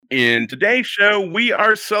In today's show, we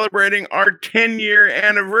are celebrating our 10-year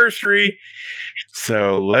anniversary.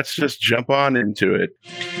 So let's just jump on into it.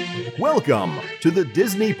 Welcome to the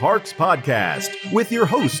Disney Parks Podcast with your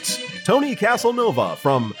hosts, Tony Casanova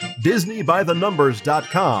from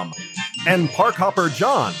DisneyByTheNumbers.com and Parkhopper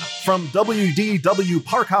John from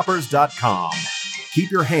WDWParkhoppers.com.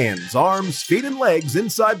 Keep your hands, arms, feet, and legs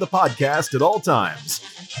inside the podcast at all times.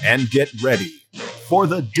 And get ready for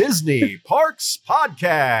the Disney Parks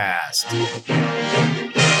Podcast.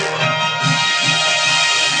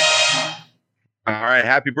 All right.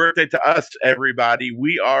 Happy birthday to us, everybody.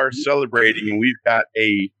 We are celebrating, and we've got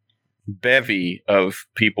a bevy of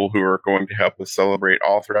people who are going to help us celebrate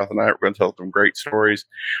all throughout the night. We're going to tell some great stories,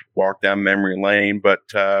 walk down memory lane. But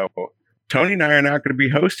Tony and I are not going to be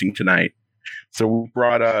hosting tonight. So we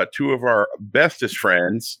brought two of our bestest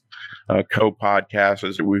friends,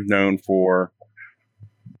 co-podcasters that we've known for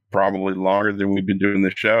probably longer than we've been doing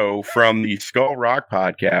the show, from the Skull Rock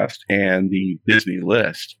podcast and the Disney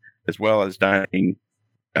List, as well as dining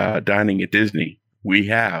at Disney. We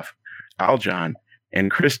have Aljon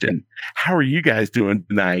and Kristen. How are you guys doing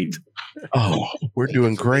tonight? Oh, we're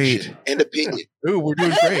doing great. Independent. Ooh, we're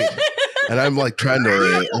doing great. And I'm like tried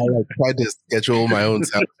to schedule my own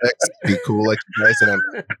sound effects to be cool like you guys, and I'm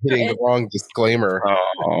hitting the wrong disclaimer.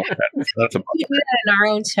 Oh, that's a We do that in our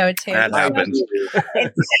own show too. that happens.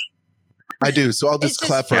 I do, so I'll just It's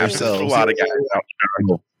clap just for Yeah, ourselves. there's a lot of guys out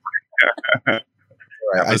there.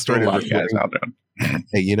 Right, I There's started a lot of guys recording. out there.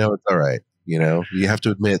 Hey, it's all right. You have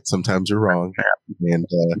to admit sometimes you're wrong, and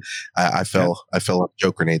I fell on a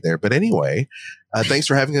joke grenade there. But anyway, thanks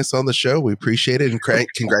for having us on the show. We appreciate it, and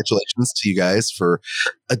congratulations to you guys for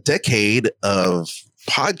a decade of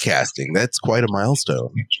podcasting. That's quite a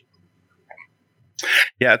milestone.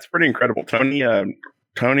 Yeah, it's pretty incredible. Tony, how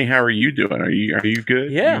are you doing? Are you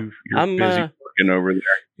good? Yeah, you're I'm busy working over there.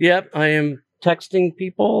 Yep, I am texting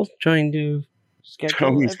people, trying to schedule.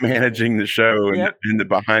 Tony's everything. managing the show Yep. in the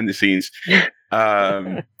behind the scenes.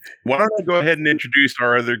 Why don't I go ahead and introduce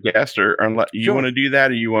our other guest, or you Sure. want to do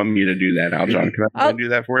that, or you want me to do that, Aljon? Can I I'll- do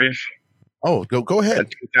that for you? Oh, go ahead.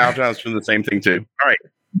 Aljon's doing the same thing too. All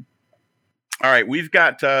right. We've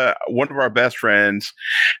got one of our best friends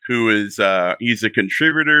who is he's a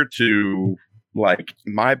contributor to like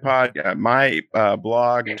my blog,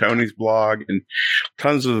 Tony's blog, and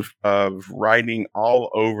tons of writing all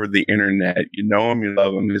over the internet. You know him, you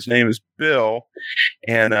love him. His name is Bill,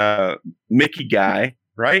 and Mickey Guy,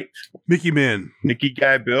 right? Mickey Man. Mickey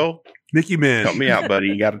Guy, Bill. Mickey Man. Help me out, buddy.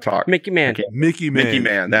 You got to talk. Mickey Man. Okay. Mickey Man. Mickey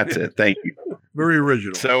Man. That's it. Thank you. Very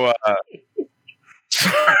original. So,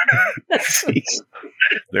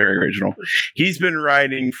 very original. He's been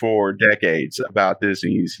writing for decades about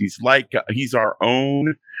Disney. He's our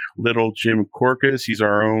own little Jim Korkis. He's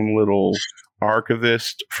our own little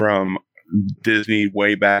archivist from Disney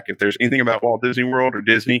way back. If there's anything about Walt Disney World or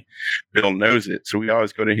Disney, Bill knows it. So we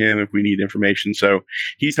always go to him if we need information. So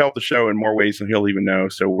he's helped the show in more ways than he'll even know.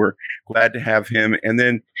 So we're glad to have him. And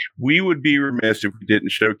then we would be remiss if we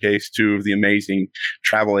didn't showcase two of the amazing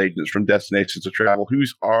travel agents from Destinations to Travel,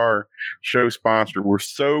 who's our show sponsor. We're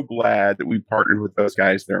so glad that we partnered with those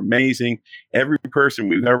guys. They're amazing. Every person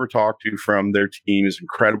we've ever talked to from their team is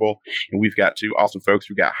incredible. And we've got two awesome folks.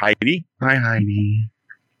 We've got Heidi. Hi, Heidi.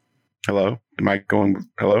 Hello. Am I going?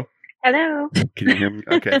 Hello. Hello. Can you hear me?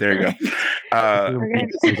 Okay, there you go. Okay,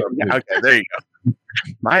 there you go.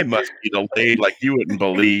 Mine must be delayed like you wouldn't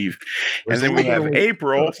believe. And then we have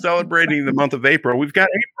April celebrating the month of April. We've got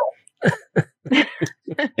April.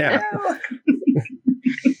 Yeah.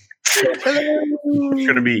 We're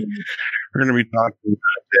gonna be talking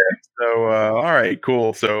about that. So all right,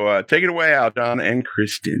 cool. So take it away, Aljon and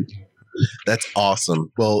Kristen. That's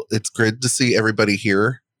awesome. Well, it's good to see everybody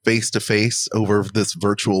here face to face over this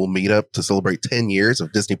virtual meetup to celebrate 10 years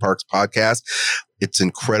of Disney Parks Podcast. It's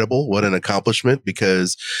incredible. What an accomplishment,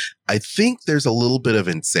 because I think there's a little bit of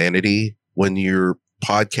insanity when you're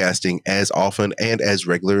podcasting as often and as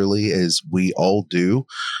regularly as we all do.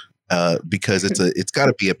 Because it's got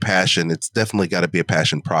to be a passion. It's definitely got to be a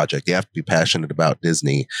passion project. You have to be passionate about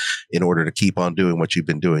Disney in order to keep on doing what you've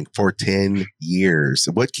been doing for 10 years.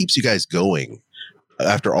 What keeps you guys going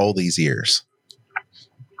after all these years?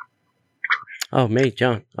 Oh, me,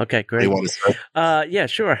 John. Okay, great. You want to start? Yeah,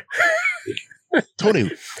 sure. Tony,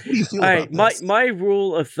 what do you feel All about right, this? my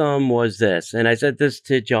rule of thumb was this, and I said this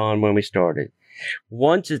to John when we started.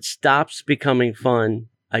 Once it stops becoming fun,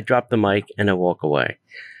 I drop the mic and I walk away.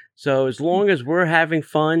 So as long as we're having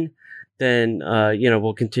fun, then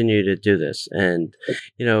we'll continue to do this. And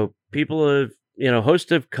people have hosts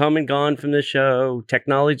have come and gone from the show.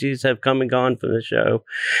 Technologies have come and gone from the show.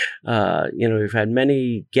 We've had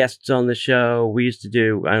many guests on the show. We used to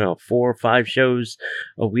do, 4 or 5 shows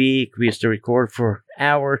a week. We used to record for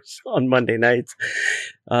hours on Monday nights.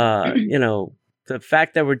 The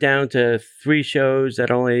fact that we're down to 3 shows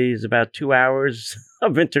that only is about 2 hours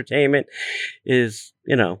of entertainment is,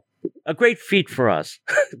 a great feat for us,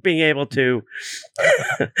 being able to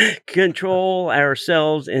control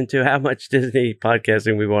ourselves into how much Disney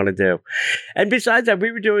podcasting we want to do. And besides that,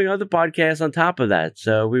 we were doing other podcasts on top of that.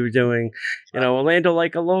 So we were doing, Orlando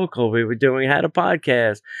Like a Local. We were doing How to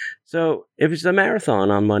Podcast. So it was a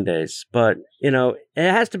marathon on Mondays, but, it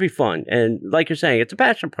has to be fun. And like you're saying, it's a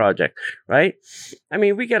passion project, right? I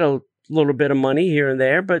mean, we get a little bit of money here and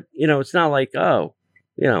there, but, it's not like,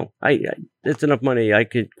 it's enough money. I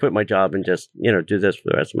could quit my job and just, do this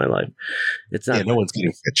for the rest of my life. It's not. Yeah, no one's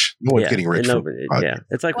getting rich. No one's getting rich.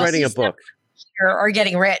 It's like writing a book. Or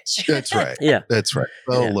getting rich. That's right. Yeah. That's right.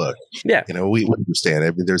 Well, look. Yeah. We understand.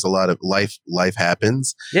 I mean, there's a lot of life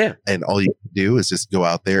happens. Yeah. And all you can do is just go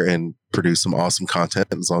out there and produce some awesome content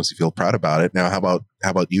as long as you feel proud about it. Now, how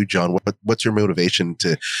about you, John? What's your motivation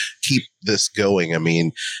to keep this going? I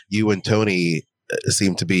mean, you and Tony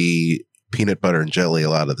seem to be peanut butter and jelly a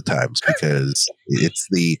lot of the times because it's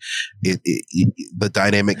the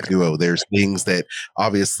dynamic duo. There's things that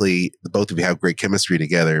obviously the both of you have great chemistry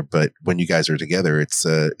together, but when you guys are together, it's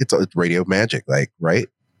radio magic, like, right?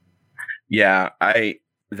 Yeah,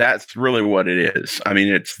 that's really what it is. I mean,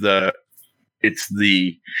 it's the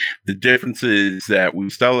differences that we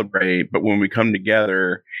celebrate, but when we come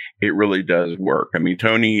together, it really does work. I mean,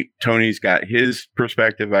 Tony's got his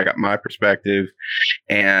perspective, I got my perspective,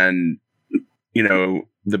 and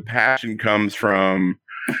the passion comes from,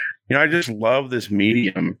 I just love this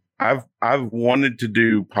medium. I've wanted to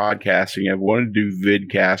do podcasting. I've wanted to do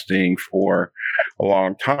vidcasting for a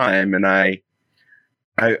long time. And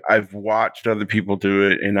I've watched other people do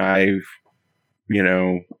it. And I've,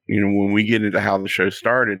 when we get into how the show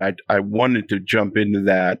started, I wanted to jump into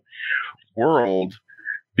that world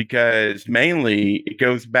because mainly it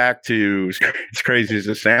goes back to, as crazy as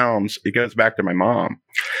it sounds, it goes back to my mom.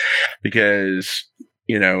 Because,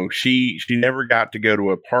 she never got to go to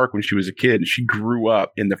a park when she was a kid. And she grew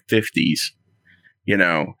up in the 50s.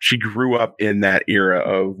 She grew up in that era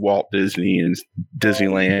of Walt Disney and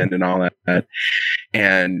Disneyland and all that.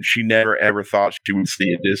 And she never, ever thought she would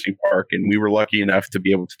see a Disney park. And we were lucky enough to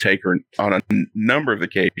be able to take her on a number of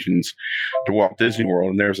occasions to Walt Disney World.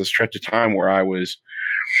 And there was a stretch of time where I was,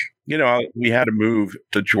 we had to move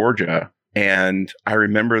to Georgia. And I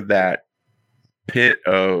remember that pit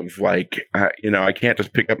of like, I can't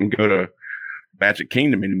just pick up and go to Magic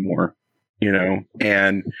Kingdom anymore,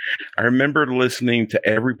 and I remember listening to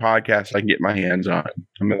every podcast I can get my hands on.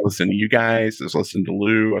 I'm going to listen to you guys. I was listening to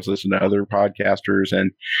Lou. I was listening to other podcasters.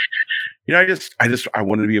 And, I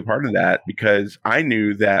wanted to be a part of that because I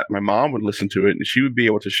knew that my mom would listen to it and she would be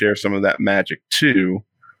able to share some of that magic too.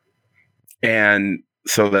 And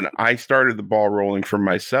so then I started the ball rolling for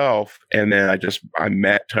myself, and then I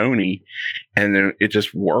met Tony, and then it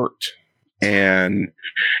just worked. And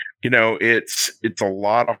it's a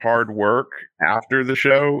lot of hard work after the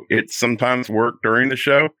show. It's sometimes work during the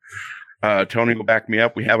show. Tony will back me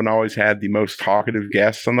up. We haven't always had the most talkative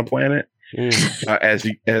guests on the planet.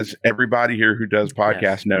 As everybody here who does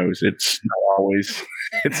podcasts knows, it's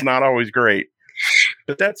not always great,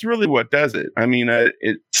 but that's really what does it. I mean,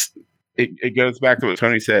 it goes back to what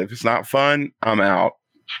Tony said. If it's not fun, I'm out.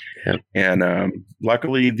 Yeah. And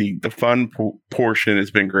luckily, the fun portion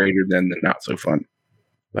has been greater than the not so fun.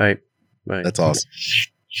 Right. That's awesome.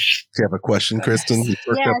 Do you have a question, Kristen? You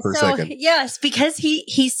perked up for a second. Yes, because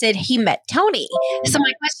he said he met Tony. So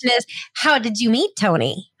my question is, how did you meet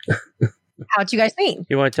Tony? How'd you guys meet?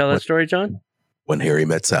 You want to tell that story, John? When Harry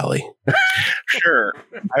met Sally. Sure.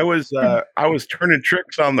 I was turning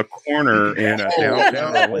tricks on the corner in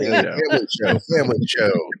downtown Orlando. Family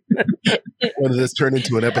show. When did this turn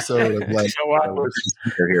into an episode of like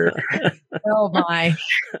here? Oh my.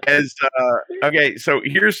 Okay, so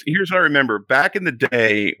here's what I remember. Back in the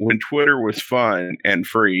day when Twitter was fun and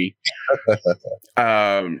free,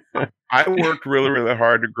 I worked really, really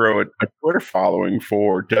hard to grow a Twitter following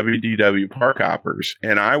for WDW Park Hoppers,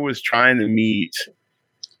 and I was trying to meet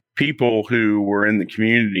people who were in the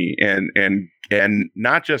community and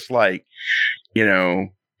not just like,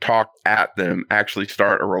 talk at them, actually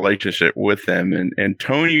start a relationship with them. And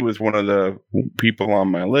Tony was one of the people on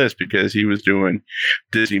my list because he was doing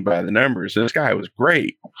Disney by the numbers. This guy was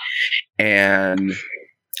great. And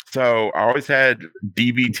so I always had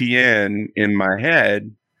DBTN in my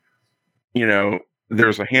head,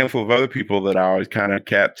 there's a handful of other people that I always kind of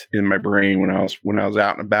kept in my brain when I was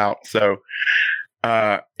out and about. So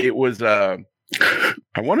it was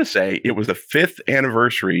I want to say it was the 5th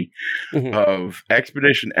anniversary of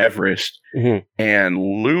Expedition Everest, and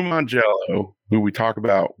Lou Mangello, who we talk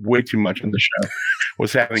about way too much on the show,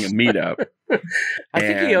 was having a meetup. I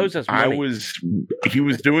think he owes us money. He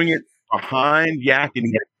was doing it behind Yak and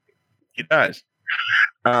Yeti. He does.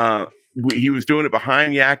 He was doing it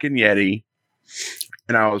behind Yak and Yeti,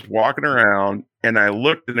 and I was walking around, and I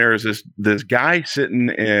looked, and there was this guy sitting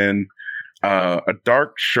in a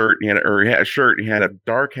dark shirt. He had a shirt. He had a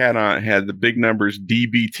dark hat on. It had the big numbers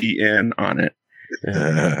DBTN on it.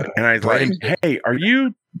 And I was like, "Hey, are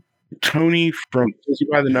you Tony from Disney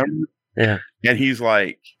by the Number?" Yeah. And he's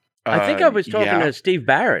like, I think I was talking to Steve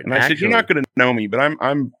Barrett. And I said, "You're not going to know me, but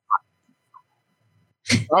I'm."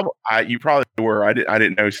 You probably were. I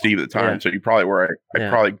didn't know Steve at the time, so you probably were. I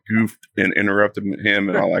probably goofed and interrupted him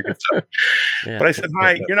and all that good stuff. But I said,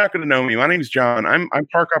 "Hi, you're not going to know me. My name's John. I'm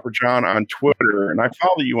Park Hopper John on Twitter, and I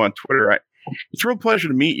follow you on Twitter. It's a real pleasure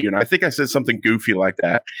to meet you." And I think I said something goofy like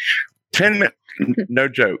that. 10 minutes, no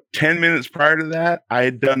joke. 10 minutes prior to that, I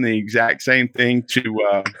had done the exact same thing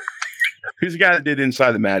to who's the guy that did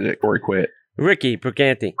Inside the Magic before he quit? Ricky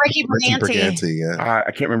Briganti. Ricky Briganti. Yeah.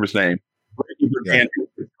 I can't remember his name. Yeah.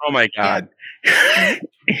 Oh my God.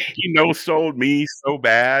 He no-sold me so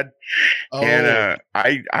bad. And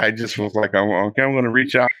I just was like, okay, I'm going to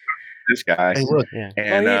reach out to this guy. Hey, look. Yeah.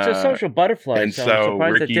 And, he's a social butterfly, and so I'm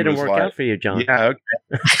surprised Ricky it didn't was work like, out for you, John. Yeah,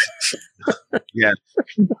 okay.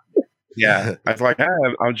 Yeah. I was like, "Hey,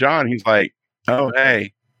 I'm John." He's like, "Oh,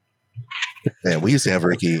 hey." Yeah, we used to have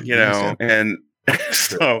Ricky. And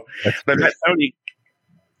so I met Tony.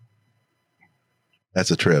 That's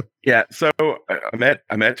a trip. Yeah, so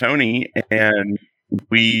I met Tony, and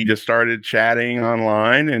we just started chatting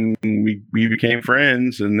online, and we became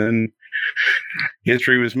friends, and then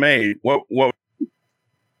history was made. What?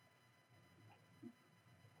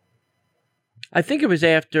 I think it was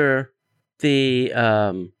after the.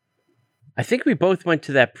 I think we both went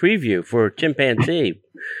to that preview for Chimpanzee.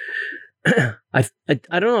 I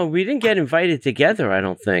don't know. We didn't get invited together, I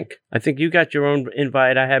don't think. I think you got your own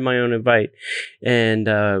invite. I had my own invite. And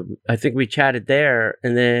I think we chatted there.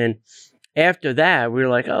 And then after that, we were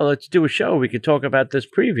like, oh, let's do a show. We could talk about this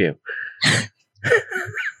preview.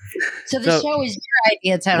 So the show is your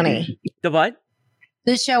idea, Tony. The what?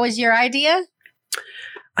 The show is your idea?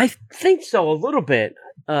 I think so, a little bit.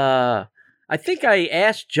 I think I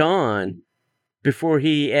asked John before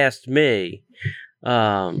he asked me.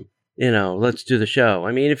 Let's do the show.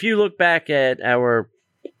 I mean, if you look back at our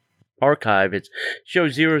archive, it's show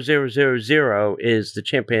 0000 is the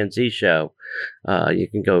Chimpanzee show. You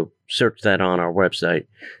can go search that on our website.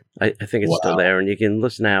 I think it's still there, and you can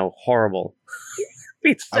listen to how horrible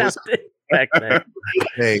we sounded back then.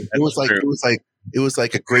 Hey, it was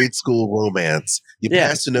like a grade school romance. You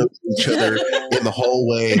passed a note to each other in the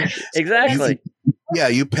hallway. Exactly.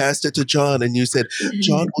 You passed it to John, and you said,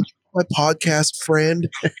 "John, will you be my podcast friend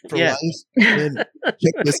for life? And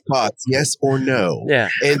check this box, yes or no." Yeah.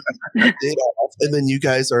 And I did, and then you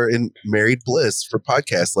guys are in married bliss for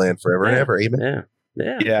podcast land forever and ever. Amen.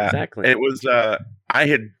 Yeah. Exactly. It was. I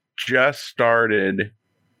had just started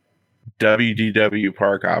WDW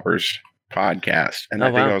Park Hoppers podcast, and I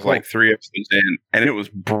think I was like 3 episodes in, and it was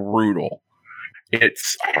brutal.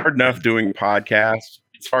 It's hard enough doing podcasts.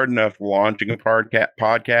 It's hard enough launching a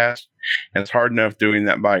podcast, and it's hard enough doing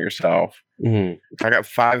that by yourself. I got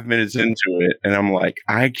 5 minutes into it, and I'm like,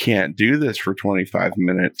 I can't do this for 25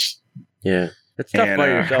 minutes. Yeah. It's tough by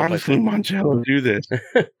yourself. How does Lou Mangello do this?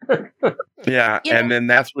 And then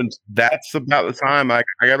that's about the time I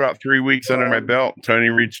got about 3 weeks under my belt. Tony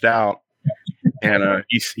reached out, and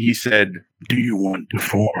he said, "Do you want to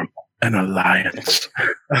form an alliance?"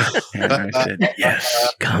 And I said,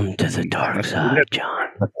 "Yes." Come to the dark side, John.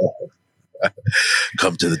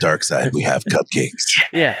 Come to the dark side. We have cupcakes.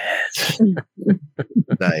 Yeah.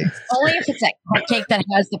 Nice. Only if it's that cupcake that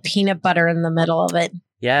has the peanut butter in the middle of it.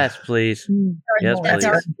 Yes, please. Yes, That's please.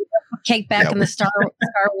 our cake back in the Star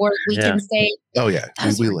Wars weekend stage. Oh yeah,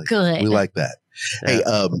 we like good. We like that. Hey,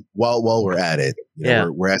 while we're at it,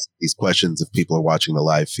 we're asking these questions. If people are watching the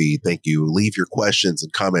live feed, thank you. Leave your questions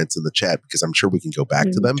and comments in the chat because I'm sure we can go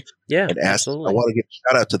back to them. Yeah, and ask. absolutely. I want to give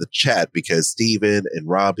a shout out to the chat because Steven and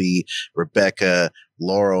Robbie, Rebecca,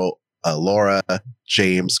 Laura,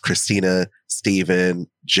 James, Christina, Stephen,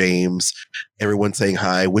 James, everyone saying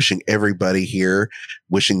hi, wishing everybody here,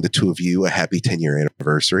 wishing the two of you a happy 10-year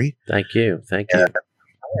anniversary. Thank you.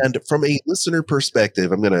 And from a listener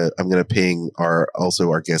perspective, I'm gonna ping our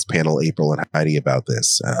guest panel, April and Heidi, about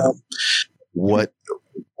this. What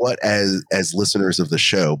what as listeners of the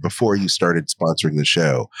show, before you started sponsoring the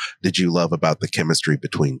show, did you love about the chemistry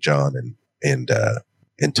between John and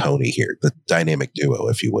Tony here, the dynamic duo,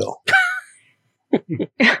 if you will?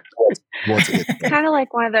 Kind of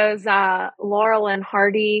like one of those Laurel and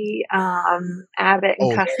Hardy, Abbott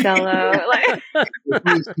and Costello. Like,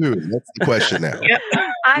 who's who? That's the question now.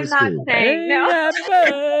 I'm not saying no.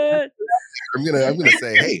 I'm gonna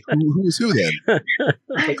say, hey, who's who then?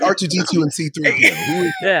 Like R2D2 and C3PO. Who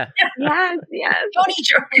is Yeah. Yes. Tony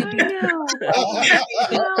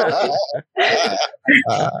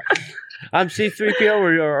I'm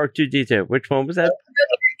C3PO or R2D2. Which one was that?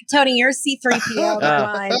 Tony, you're C3PO.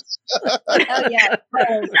 Mine. Oh yeah.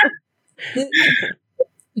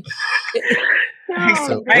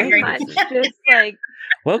 No, I agree. much. Just like,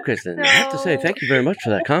 Well, Kristen, I have to say thank you very much for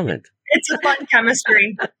that comment. It's a fun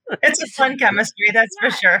chemistry. It's a fun chemistry, that's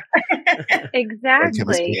for sure.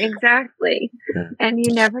 exactly. Yeah. And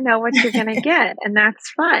you never know what you're going to get. And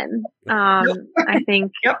that's fun. I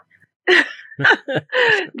think Yep.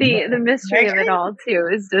 the mystery of it all too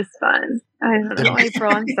is just fun. I don't know,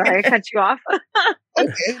 April, I'm sorry I cut you off.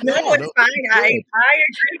 okay? No, it's fine. I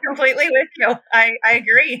agree completely with you. I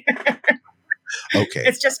agree. Okay.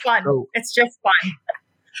 It's just fun. So- It's just fun.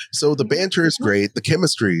 So the banter is great, the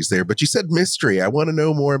chemistry is there, but you said mystery. I want to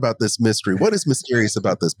know more about this mystery. What is mysterious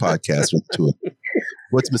about this podcast with the two of you?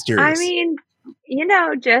 What's mysterious? I mean,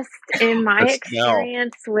 just in my The smell.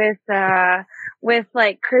 experience with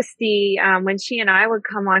like Christy, when she and I would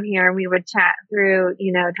come on here and we would chat through,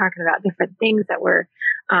 talking about different things that were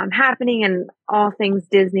happening and all things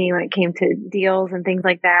Disney when it came to deals and things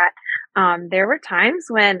like that. There were times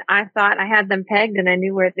when I thought I had them pegged and I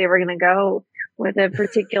knew where they were going to go with a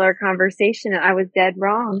particular conversation, and I was dead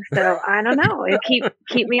wrong. So I don't know. It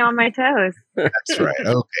keep me on my toes. That's right.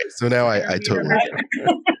 Okay. So now I totally get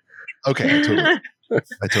it. Okay.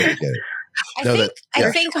 I totally get it.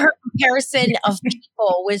 I think her comparison of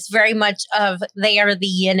people was very much of they are the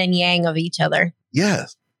yin and yang of each other. Yeah.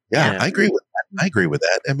 I agree with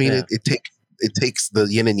that. I mean, it takes the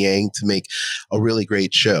yin and yang to make a really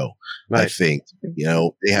great show. Right. I think,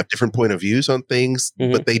 they have different point of views on things,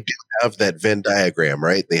 but they do have that Venn diagram,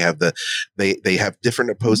 right? They have they have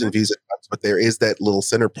different opposing views at once, but there is that little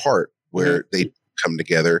center part where they come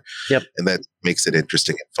together. Yep. And that makes it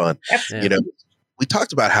interesting and fun. Yeah. We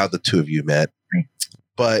talked about how the two of you met,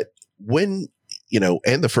 but when,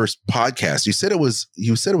 and the first podcast, you said it was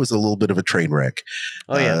a little bit of a train wreck.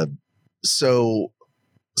 Oh yeah. So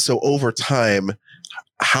over time,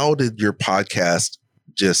 how did your podcast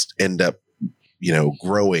just end up,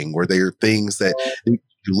 growing? Were there things that you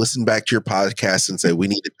listen back to your podcast and say, we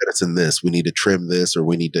need to put us in this, we need to trim this, or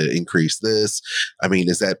we need to increase this? I mean,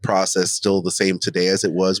 is that process still the same today as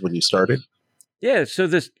it was when you started? Yeah, so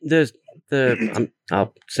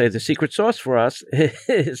I'll say the secret sauce for us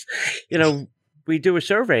is, we do a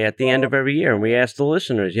survey at the end of every year and we ask the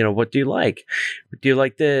listeners, what do you like? Do you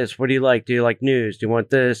like this? What do you like? Do you like news? Do you want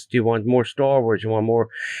this? Do you want more Star Wars? Do you want more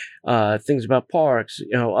things about parks,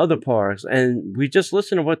 other parks? And we just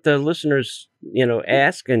listen to what the listeners,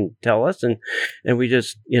 ask and tell us. And we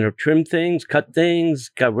just, trim things, cut things,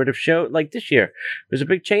 got rid of show. Like this year, it was a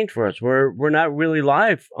big change for us. We're not really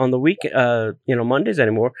live on the week, Mondays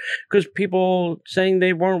anymore because people saying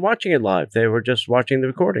they weren't watching it live. They were just watching the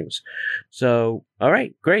recordings. So, all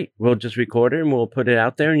right, great. We'll just record it and we'll put it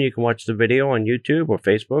out there and you can watch the video on YouTube or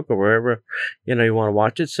Facebook or wherever, you want to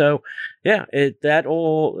watch it. So yeah,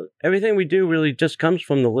 everything we do really just comes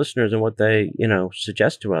from the listeners and what they,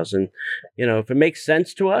 suggest to us. And, if it makes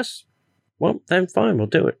sense to us, well, then fine, we'll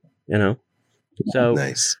do it, So,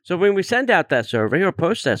 nice. So when we send out that survey or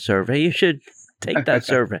post that survey, you should take that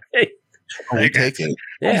survey. We take it.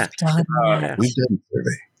 Yeah. We've done the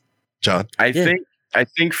survey. John? I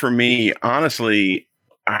think for me, honestly,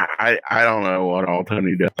 I don't know what all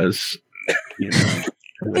Tony does.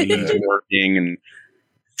 When he's working, and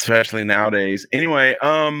especially nowadays. Anyway,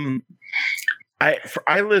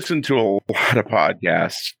 I listen to a lot of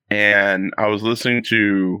podcasts, and I was listening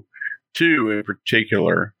to two in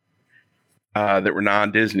particular that were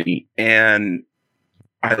non-Disney, and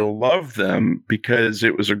I love them because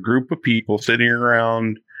it was a group of people sitting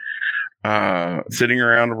around a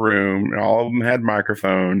room, and all of them had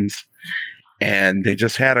microphones, and they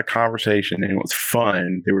just had a conversation, and it was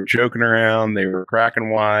fun. They were joking around, they were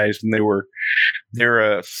cracking wise, and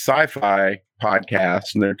they're a sci-fi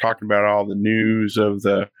podcast, and they're talking about all the news of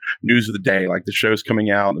the day, like the shows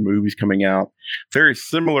coming out, the movies coming out. Very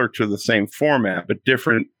similar to the same format, but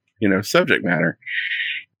different, subject matter.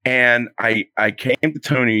 And I came to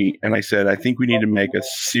Tony and I said, I think we need to make a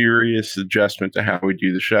serious adjustment to how we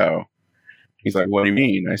do the show. He's like, what do you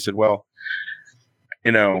mean? I said, well,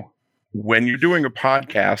 when you're doing a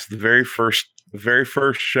podcast, the very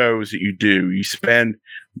first shows that you do, you spend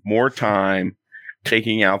more time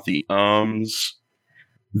taking out the ums,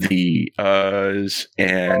 the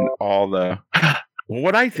and all the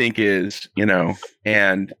what I think is,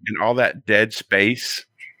 and all that dead space.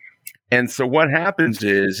 And so what happens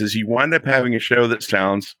is you wind up having a show that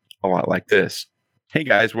sounds a lot like this. Hey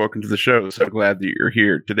guys, welcome to the show. So glad that you're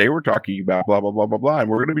here. Today we're talking about blah, blah, blah, blah, blah. And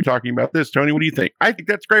we're going to be talking about this. Tony, what do you think? I think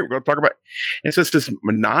that's great. We're going to talk about it's just this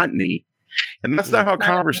monotony. And that's not how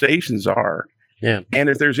conversations are. Yeah. And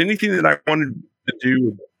if there's anything that I wanted to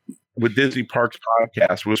do with Disney Parks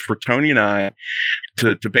Podcast was for Tony and I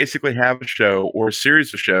to basically have a show or a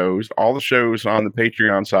series of shows. All the shows on the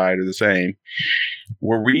Patreon side are the same,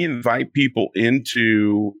 where we invite people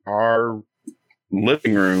into our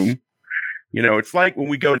living room. It's like when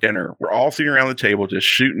we go to dinner, we're all sitting around the table just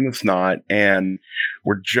shooting the snot, and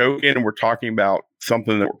we're joking and we're talking about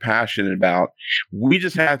something that we're passionate about. We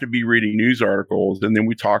just have to be reading news articles, and then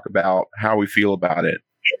we talk about how we feel about it.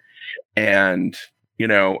 And,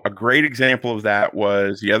 a great example of that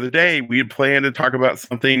was the other day we had planned to talk about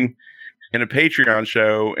something in a Patreon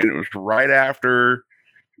show, and it was right after,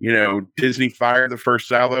 Disney fired the first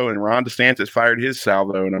salvo and Ron DeSantis fired his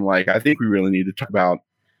salvo. And I'm like, I think we really need to talk about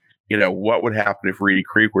what would happen if Reedy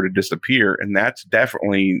Creek were to disappear? And that's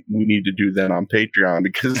definitely, we need to do that on Patreon,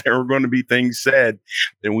 because there are going to be things said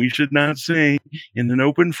that we should not say in an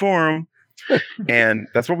open forum. And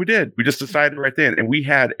that's what we did. We just decided right then. And we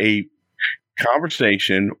had a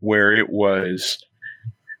conversation where it was,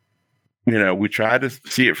 we tried to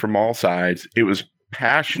see it from all sides. It was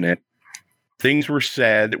passionate. Things were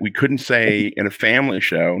said that we couldn't say in a family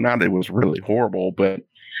show. Not that it was really horrible, but,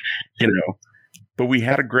 but we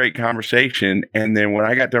had a great conversation. And then when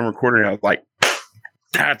I got done recording, I was like,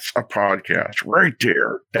 that's a podcast right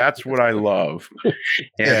there. That's what I love.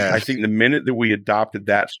 And I think the minute that we adopted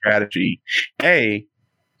that strategy,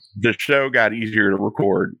 the show got easier to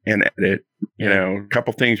record and edit. A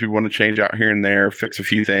couple things we want to change out here and there, fix a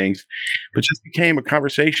few things, but just became a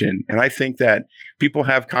conversation. And I think that people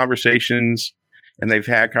have conversations, and they've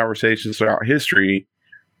had conversations throughout history.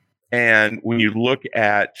 And when you look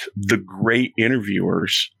at the great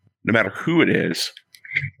interviewers, no matter who it is,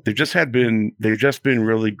 they've just been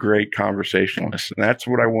really great conversationalists. And that's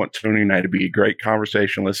what I want Tony and I to be, a great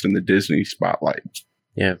conversationalist in the Disney spotlight.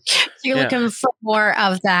 Yeah. So you're looking for more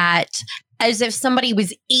of that, as if somebody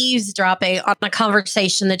was eavesdropping on a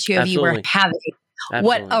conversation the two of you were having.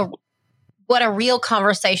 Absolutely. What a real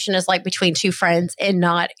conversation is like between two friends, and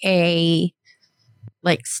not a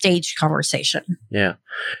staged conversation. Yeah.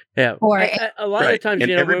 Yeah. Or a lot of times,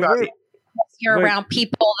 and everybody, you're around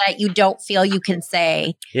people that you don't feel you can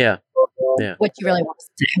say what you really want to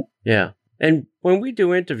say. Yeah. And when we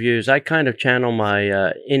do interviews, I kind of channel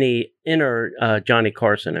my inner Johnny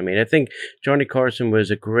Carson. I mean, I think Johnny Carson was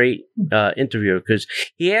a great interviewer, because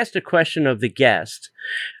he asked a question of the guest,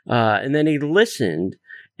 and then he listened,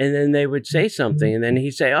 and then they would say something, and then he'd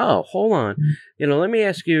say, oh, hold on, let me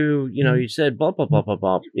ask you, you said blah, blah, blah, blah,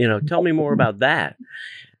 blah, tell me more about that.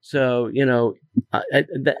 So,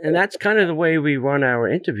 and that's kind of the way we run our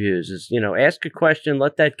interviews is, ask a question,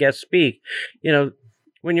 let that guest speak.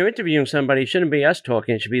 When you're interviewing somebody, it shouldn't be us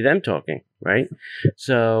talking, it should be them talking, right?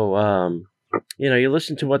 So, you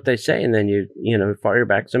listen to what they say, and then you fire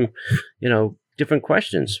back some, different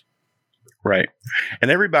questions. Right. And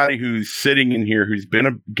everybody who's sitting in here who's been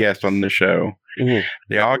a guest on the show,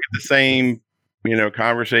 they all get the same,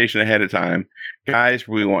 conversation ahead of time. Guys,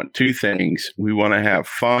 we want two things. We want to have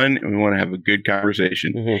fun, and we want to have a good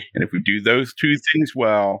conversation. And if we do those two things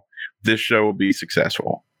well, this show will be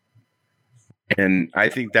successful. And I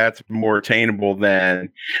think that's more attainable than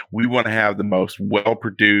we want to have the most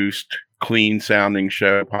well-produced, clean-sounding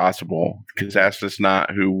show possible, because that's just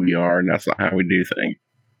not who we are, and that's not how we do things.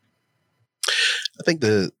 I think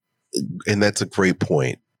and that's a great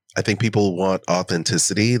point. I think people want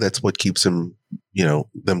authenticity. That's what keeps them,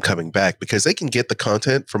 them coming back, because they can get the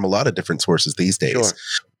content from a lot of different sources these days. Sure.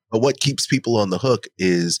 But what keeps people on the hook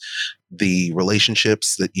is the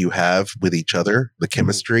relationships that you have with each other, the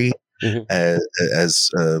chemistry. As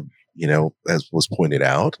was pointed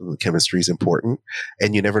out, the chemistry is important,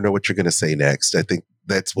 and you never know what you're going to say next. I think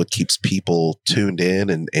that's what keeps people tuned in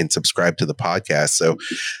and subscribe to the podcast. So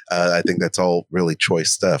I think that's all really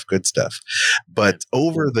choice stuff, good stuff. But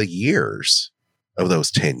over the years of those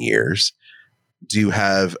 10 years, do you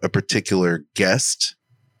have a particular guest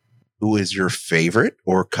who is your favorite,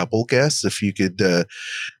 or a couple guests? If you could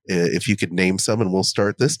name some, and we'll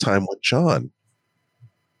start this time with John.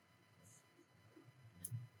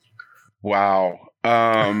 Wow.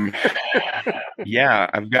 Yeah,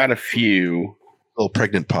 I've got a few. Little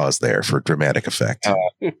pregnant pause there for dramatic effect.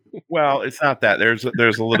 Well, it's not that. There's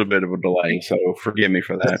a little bit of a delay, so forgive me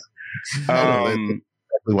for that. That's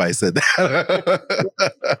exactly why I said that.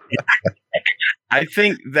 I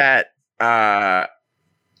think that I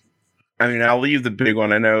mean, I'll leave the big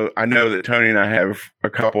one. I know that Tony and I have a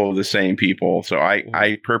couple of the same people, so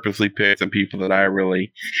I purposely picked some people that I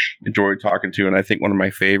really enjoyed talking to, and I think one of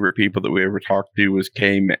my favorite people that we ever talked to was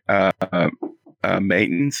Kay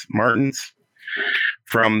Martins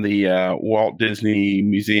from the Walt Disney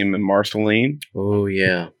Museum in Marceline. Oh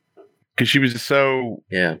yeah, because she was so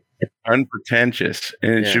unpretentious,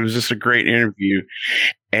 and she was just a great interview.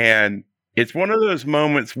 And it's one of those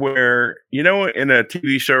moments where, you know, in a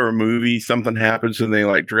TV show or movie, something happens and they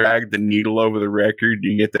like drag the needle over the record.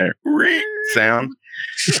 You get that ring sound.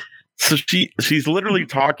 So she's literally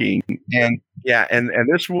talking, and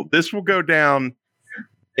this will go down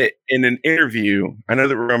in an interview. I know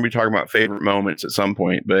that we're going to be talking about favorite moments at some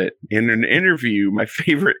point, but in an interview, my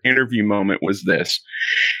favorite interview moment was this.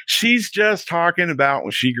 She's just talking about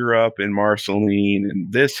when she grew up in Marceline,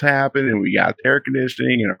 and this happened, and we got air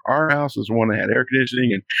conditioning, and our house was one that had air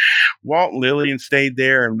conditioning, and Walt and Lillian stayed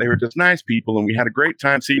there, and they were just nice people, and we had a great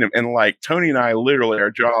time seeing them. And like Tony and I, literally, our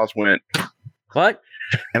jaws went, "What?"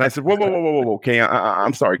 And I said, whoa. Okay,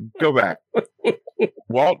 I'm sorry. Go back.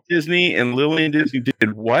 Walt Disney and Lillian Disney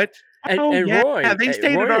did what? And Roy. Yeah, they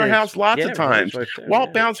stayed at our house lots of times.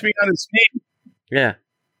 Walt bounced me on his knee.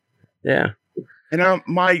 Yeah. And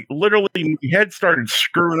my head started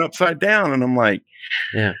screwing upside down, and I'm like,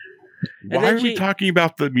 why are we talking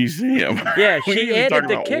about the museum? Yeah, she added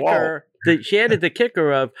the kicker. She added the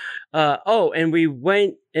kicker of, and we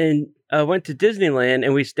went to Disneyland,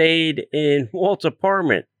 and we stayed in Walt's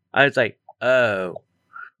apartment. I was like, oh.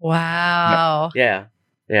 Wow. Yeah.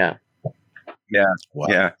 Wow.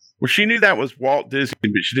 Yeah. Well, she knew that was Walt Disney,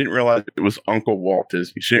 but she didn't realize it was Uncle Walt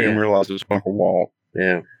Disney. She didn't realize it was Uncle Walt.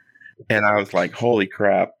 Yeah. And I was like, holy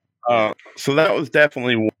crap. So that was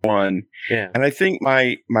definitely one. Yeah. And I think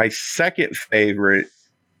my second favorite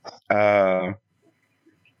was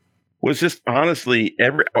just honestly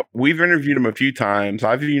we've interviewed him a few times.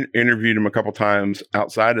 I've interviewed him a couple times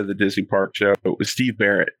outside of the Disney Park show. It was Steve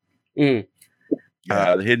Barrett.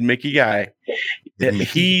 The Hidden Mickey guy.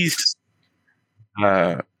 He's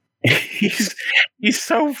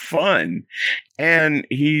so fun, and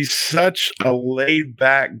he's such a laid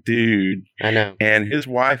back dude. I know. And his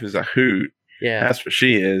wife is a hoot. Yeah, that's what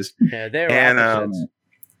she is. Yeah,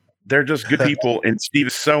 they're just good people. And Steve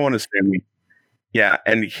is so unassuming. Yeah,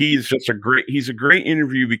 and he's a great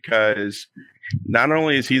interview because not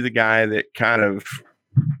only is he the guy that kind of,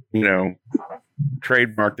 you know,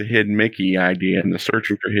 trademarked the Hidden Mickey idea and the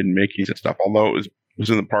searching for hidden Mickeys and stuff, although it was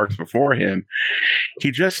in the parks before him, he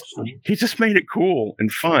just made it cool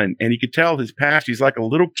and fun. And you could tell his past. He's like a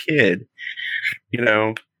little kid, you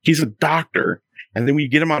know, he's a doctor. And then we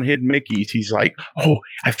get him on Hidden Mickeys. He's like, oh,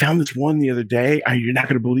 I found this one the other day. You're not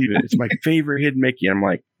going to believe it. It's my favorite Hidden Mickey. And I'm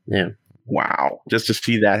like, wow, just to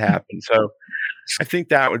see that happen. So I think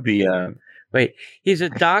that would be wait, he's a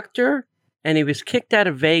doctor? And he was kicked out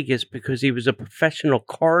of Vegas because he was a professional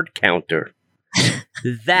card counter.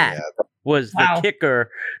 That was the kicker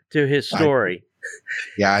to his story.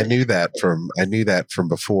 I knew that from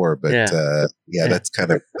before, but that's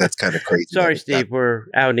kind of crazy. Sorry, Steve, we're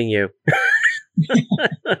outing you.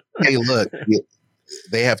 Hey, look,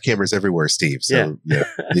 they have cameras everywhere, Steve. So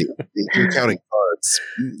if you're counting cards,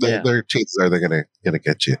 their chances are they're gonna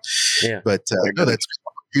get you. Yeah, but no, that's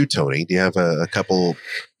you, Tony. Do you have a couple?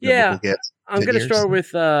 I'm going to start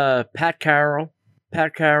with Pat Carroll.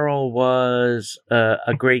 Pat Carroll was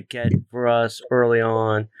a great get for us early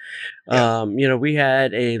on. You know, we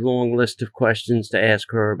had a long list of questions to ask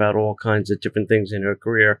her about all kinds of different things in her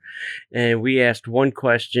career. And we asked one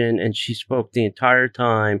question, and she spoke the entire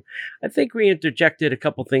time. I think we interjected a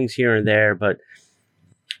couple things here and there, but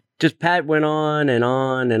just Pat went on and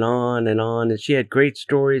on and on and on. And she had great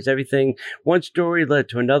stories, everything. One story led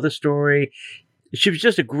to another story. She was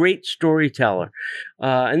just a great storyteller.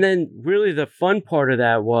 And then really the fun part of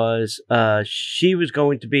that was she was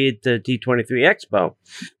going to be at the D23 Expo.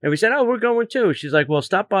 And we said, oh, we're going too. She's like, well,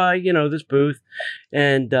 stop by, you know, this booth.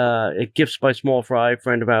 And at Gifts by Small Fry, a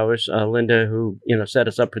friend of ours, Linda, who, you know, set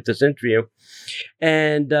us up with this interview.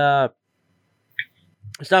 And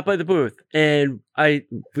stopped by the booth, and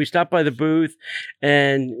we stopped by the booth,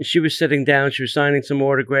 and she was sitting down. She was signing some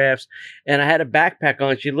autographs, and I had a backpack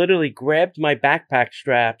on. She literally grabbed my backpack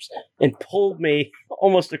straps and pulled me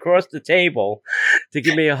almost across the table to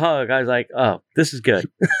give me a hug. I was like, "Oh, this is good.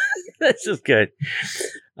 This is good."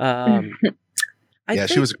 Yeah,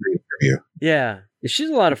 she was a great interview. Yeah, she's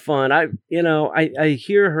a lot of fun. I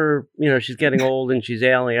hear her. She's getting old and she's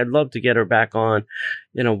ailing. I'd love to get her back on,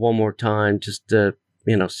 one more time just to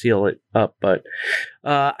seal it up. But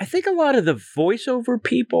I think a lot of the voiceover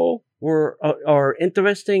people are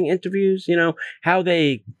interesting interviews. How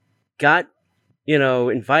they got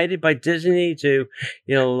invited by Disney to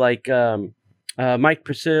like Mike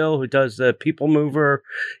Purcell, who does the People Mover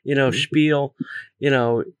spiel.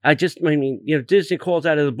 Disney calls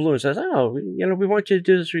out of the blue and says, "Oh, we want you to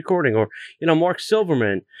do this recording," or Mark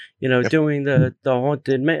Silverman, doing the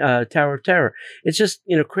Haunted Tower of Terror. It's just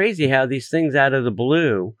crazy how these things out of the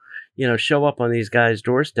blue show up on these guys'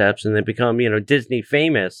 doorsteps and they become Disney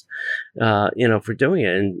famous for doing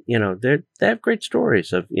it. And they have great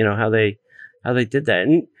stories of how they did that.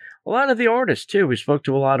 And a lot of the artists too. We spoke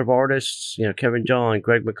to a lot of artists, Kevin John,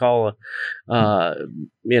 Greg McCullough.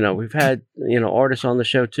 We've had artists on the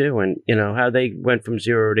show too, and how they went from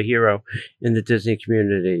zero to hero in the Disney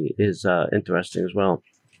community is interesting as well.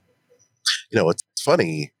 It's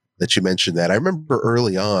funny that you mentioned that. I remember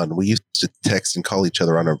early on we used to text and call each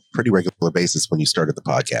other on a pretty regular basis when you started the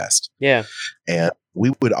podcast. Yeah, and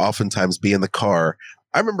we would oftentimes be in the car.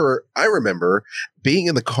 I remember being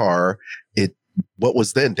in the car. What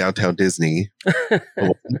was then Downtown Disney,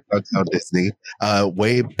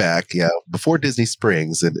 way back, before Disney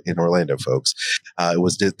Springs in Orlando, folks. It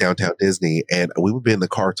was Downtown Disney, and we would be in the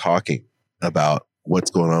car talking about what's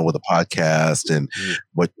going on with the podcast and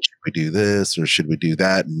what should we do this or should we do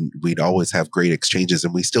that, and we'd always have great exchanges,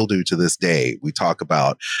 and we still do to this day. We talk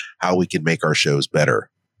about how we can make our shows better,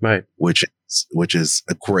 right? Which is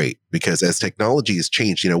great, because as technology has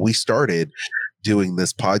changed, we started doing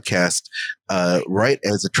this podcast right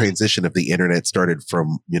as a transition of the internet started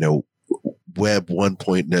from web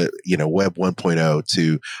 1.0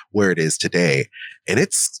 to where it is today, and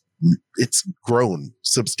it's grown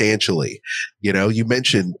substantially. You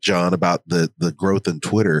mentioned, John, about the growth in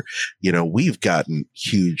Twitter. We've gotten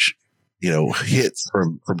huge hits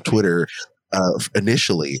from Twitter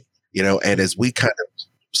initially, and as we kind of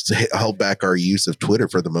held back our use of Twitter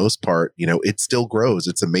for the most part, it still grows.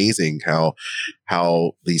 It's amazing how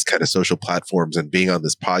these kind of social platforms and being on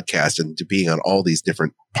this podcast and to being on all these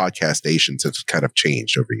different podcast stations have kind of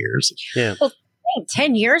changed over years. Yeah. Well,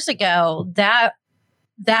 10 years ago, that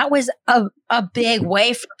was a big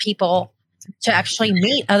way for people to actually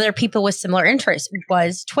meet other people with similar interests,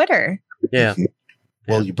 was Twitter. Yeah.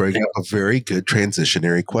 Well, you bring up a very good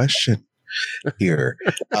transitionary question here,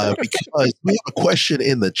 because we have a question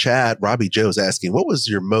in the chat. Robbie Joe's asking, what was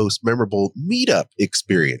your most memorable meetup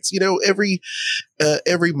experience? Every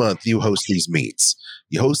month you host these meets.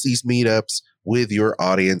 You host these meetups with your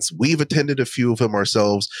audience. We've attended a few of them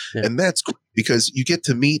ourselves, and that's great because you get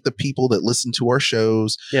to meet the people that listen to our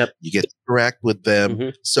shows. Yep. You get to interact with them. Mm-hmm.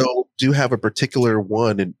 So do you have a particular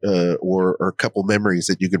one or a couple memories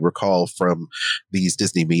that you could recall from these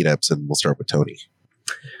Disney meetups? And we'll start with Tony.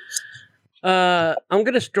 I'm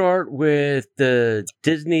going to start with the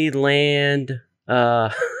Disneyland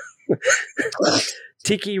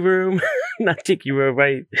Tiki Room, not Tiki Room,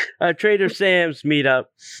 right? Trader Sam's meetup.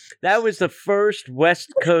 That was the first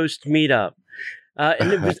West Coast meetup.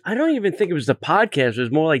 And it was, I don't even think it was the podcast. It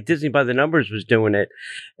was more like Disney by the Numbers was doing it.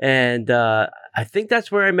 And I think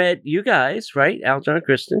that's where I met you guys, right? Al, John,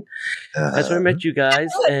 Kristen. That's where I met you guys.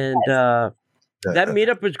 And that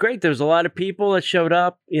meetup was great. There was a lot of people that showed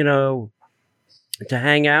up, to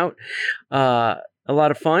hang out. A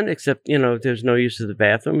lot of fun, except, there's no use of the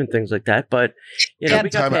bathroom and things like that. But, we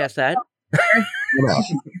got past that.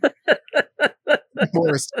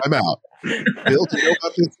 Morris, I'm out. Bill, do you know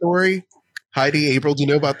about this story? Heidi, April, do you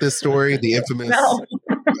know about this story? The infamous.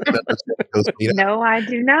 No, I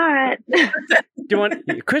do not.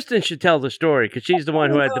 Kristen should tell the story because she's the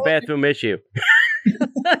one who had the bathroom issue.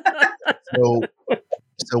 So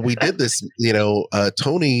we did this,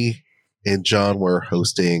 Tony and John were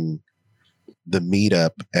hosting the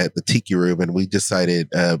meetup at the Tiki Room, and we decided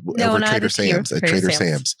over Trader Sam's at Trader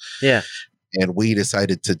Sam's. Yeah. And we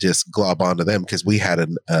decided to just glob onto them because we had a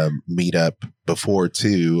meetup before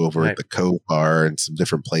too over at the Cove Bar and some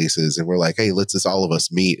different places. And we're like, hey, let's just all of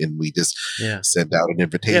us meet. And we just send out an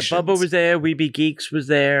invitation. Yeah, Bubba was there. We Be Geeks was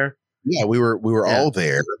there. Yeah, we were all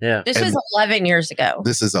there. Yeah. This was 11 years ago.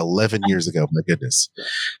 This is 11 years ago. My goodness.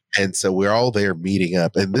 And so we're all there meeting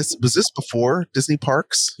up. And was this before Disney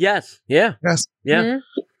Parks? Yes. Yeah. Yes. Yeah.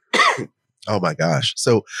 Mm-hmm. Oh my gosh.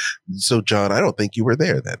 So John, I don't think you were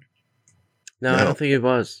there then. No, I don't think it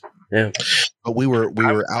was. Yeah. but we were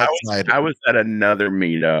outside. I was at another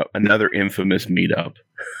meetup, another infamous meetup.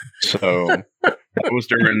 So that was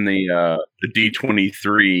during the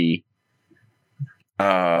D23.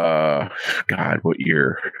 God, what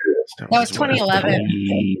year? That was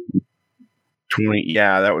 2011. 20.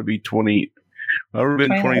 Yeah, that would be 20. That would have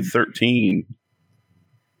been 2013.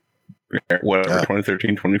 Whatever,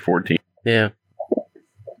 2013, 2014. Yeah.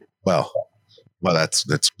 Well,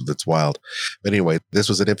 that's wild. But anyway, this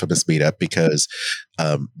was an infamous meetup because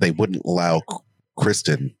they wouldn't allow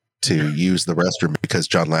Kristen to use the restroom because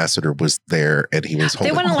John Lasseter was there and he was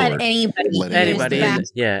holding. They wouldn't let Anybody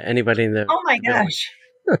in the. Oh my gosh.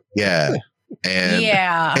 Yeah. And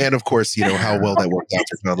and of course, you know how well that worked out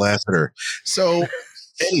for John Lasseter. So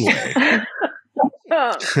anyway.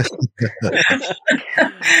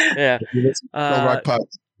 Yeah. Rock Pop,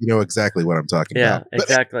 you know exactly what I'm talking about. Yeah,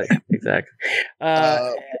 exactly.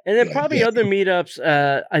 And then probably other meetups.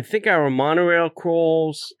 I think our monorail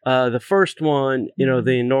crawls, the first one,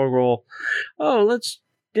 the inaugural, we'll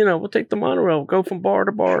take the monorail, go from bar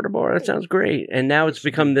to bar to bar. That sounds great. And now it's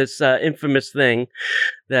become this infamous thing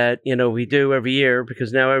that, we do every year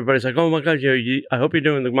because now everybody's like, oh my God, I hope you're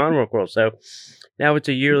doing the monorail crawl. So now it's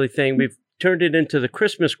a yearly thing. We've turned it into the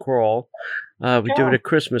Christmas crawl. We do it at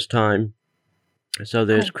Christmas time. So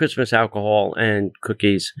there's Christmas alcohol and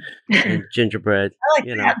cookies and gingerbread. I like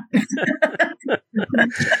that.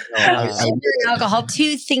 Alcohol,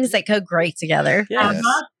 two things that go great together. Yes.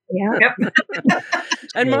 Yep.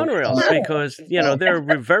 And monorails because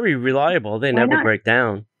they're very reliable. They never break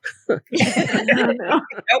down. Nope,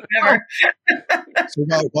 never. So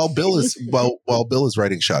while Bill is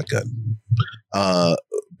writing shotgun,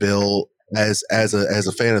 Bill, as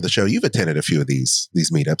a fan of the show, you've attended a few of these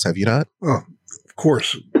meetups, have you not? Oh, of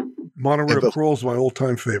course. Monorail crawl is my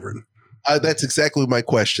all-time favorite. That's exactly my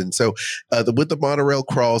question. So with the monorail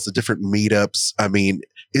crawls, the different meetups, I mean,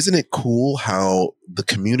 isn't it cool how the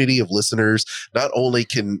community of listeners not only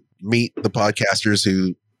can meet the podcasters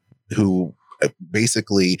who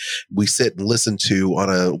basically we sit and listen to on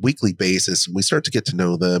a weekly basis, we start to get to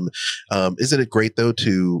know them. Isn't it great though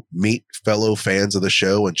to meet fellow fans of the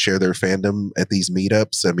show and share their fandom at these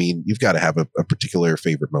meetups? I mean, you've got to have a particular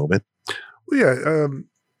favorite moment. Well, yeah.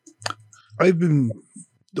 I've been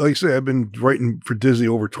writing for Disney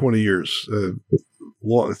over 20 years.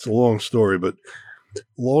 It's a long story, but a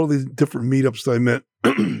lot of these different meetups that I met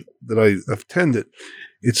that I've attended,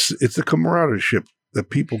 it's the camaraderie that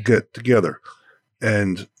people get together.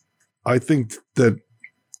 And I think that the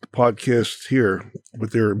podcast here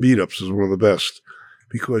with their meetups is one of the best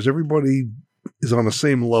because everybody is on the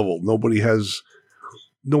same level. Nobody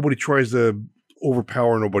tries to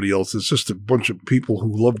overpower nobody else. It's just a bunch of people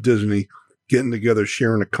who love Disney getting together,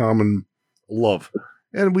 sharing a common love.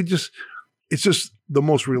 And it's just the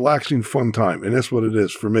most relaxing, fun time. And that's what it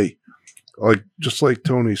is for me. Just like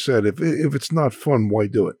Tony said, if it's not fun, why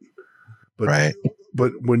do it? But, right.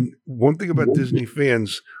 But one thing about Disney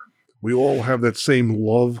fans, we all have that same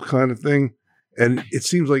love kind of thing. And it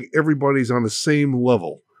seems like everybody's on the same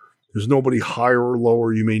level. There's nobody higher or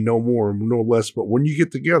lower. You may know more or know less. But when you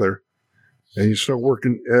get together and you start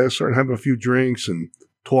having a few drinks and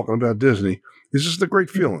talking about Disney, it's just a great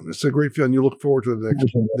feeling. It's a great feeling. You look forward to the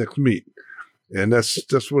next meet. And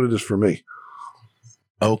that's what it is for me.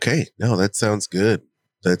 Okay. No, that sounds good.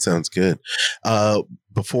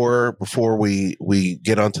 Before we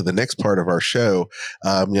get on to the next part of our show,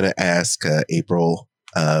 I'm going to ask April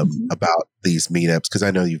about these meetups because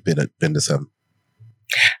I know you've been to some.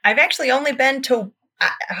 I've actually only been to.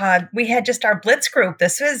 We had just our Blitz group.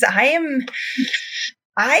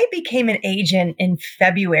 I became an agent in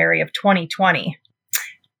February of 2020.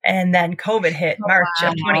 And then COVID hit March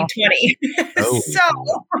of 2020. So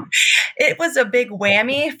it was a big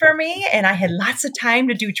whammy for me. And I had lots of time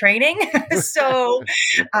to do training. So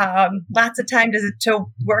lots of time to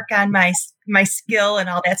work on my skill and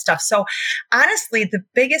all that stuff. So honestly, the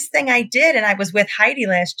biggest thing I did, and I was with Heidi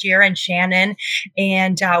last year and Shannon,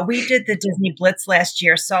 and we did the Disney Blitz last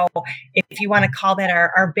year. So if you want to call that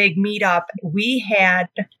our big meetup, we had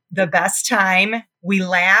the best time. We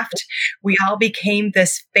laughed. We all became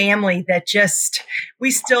this family that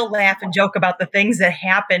we still laugh and joke about the things that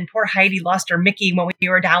happened. Poor Heidi lost her Mickey when we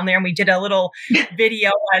were down there, and we did a little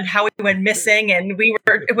video on how we went missing, and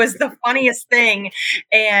it was the funniest thing.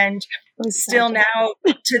 And still now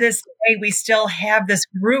to this day, we still have this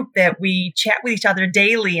group that we chat with each other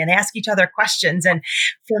daily and ask each other questions. And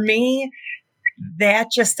for me,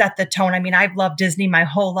 that just set the tone. I mean, I've loved Disney my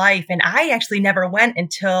whole life, and I actually never went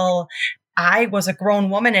until I was a grown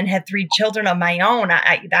woman and had 3 children of my own.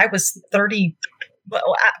 I was 30,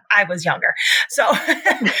 well, I was younger. So,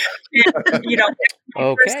 you know,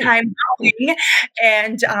 first time going,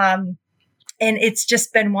 and it's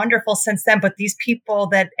just been wonderful since then. But these people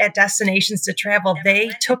that at Destinations to Travel,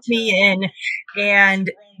 they took me in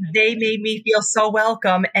and they made me feel so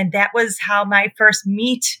welcome. And that was how my first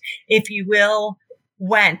meet, if you will,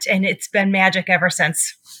 went. And it's been magic ever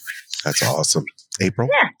since. That's awesome. April?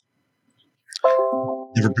 Yeah.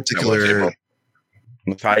 You have a particular...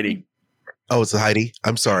 It's Heidi. Oh, it's Heidi.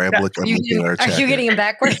 I'm sorry. I'm looking at our chat. Are you getting him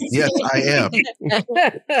backwards? Yes, I am.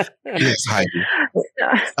 Yes, Heidi.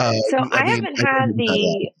 So I haven't had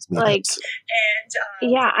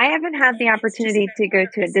I haven't had the opportunity to go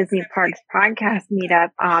to a Disney Parks podcast meetup.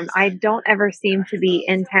 I don't ever seem to be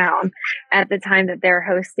in town at the time that they're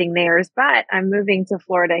hosting theirs, but I'm moving to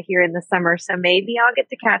Florida here in the summer, so maybe I'll get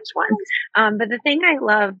to catch one. But the thing I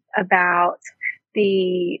love about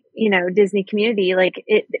the Disney community, like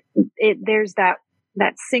there's that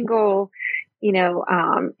single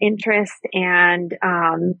interest and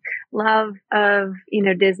love of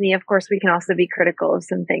Disney. Of course, we can also be critical of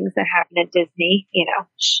some things that happen at Disney,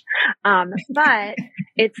 but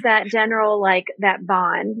it's that general, like, that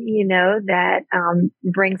bond that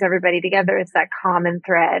brings everybody together. It's that common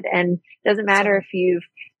thread, and it doesn't matter if you've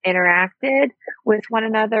interacted with one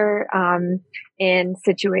another in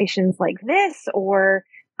situations like this, or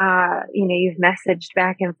you've messaged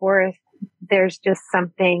back and forth. There's just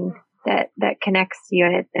something that connects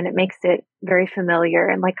you, and it makes it very familiar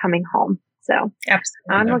and like coming home. So absolutely,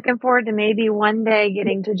 I'm looking forward to maybe one day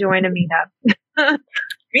getting to join a meetup.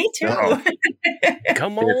 Me too. Oh.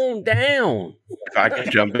 Come on down. If I could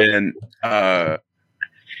jump in,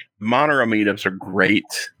 monorail meetups are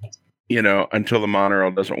great, until the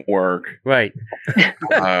monorail doesn't work. Right.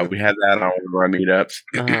 We had that on one of our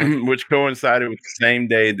meetups, which coincided with the same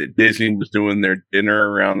day that Disney was doing their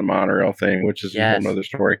dinner around the monorail thing, which is a whole other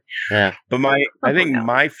story. Yeah. But I think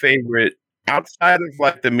my favorite, outside of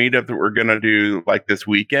like the meetup that we're going to do like this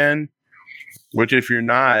weekend, which if you're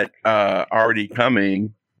not already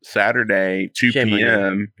coming, Saturday, 2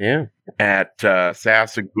 p.m. At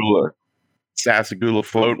Sasagula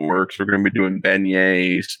Float Works. We're going to be doing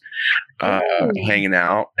beignets, hanging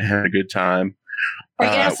out, having a good time. Which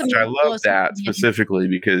I love that specifically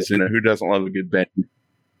because, who doesn't love a good beignet?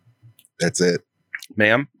 That's it.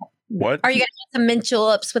 Ma'am? What? Are you going to have some mint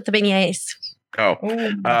juleps with the beignets? Oh.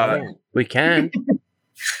 We can.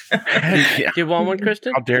 Yeah. Do you want one,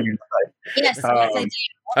 Kristen? How dare you? Yes, I do.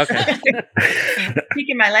 Okay.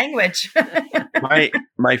 Speaking my language.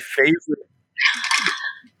 my favorite...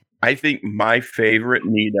 I think my favorite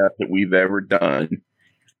meetup that we've ever done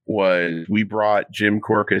was we brought Jim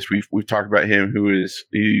Korkis. We've talked about him,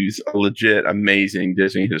 he's a legit amazing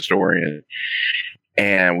Disney historian,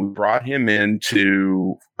 and we brought him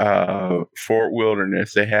into Fort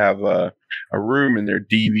Wilderness. They have a room in their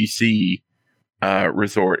DVC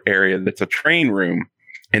resort area that's a train room,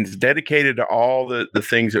 and it's dedicated to all the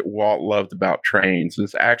things that Walt loved about trains.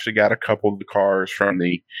 It's actually got a couple of the cars from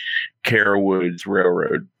the Carowoods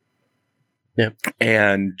Railroad. Yep.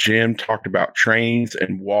 And Jim talked about trains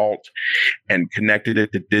and Walt and connected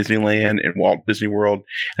it to Disneyland and Walt Disney World.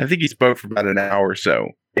 I think he spoke for about an hour or so.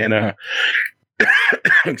 And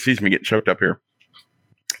excuse me, getting choked up here.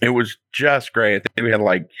 It was just great. I think we had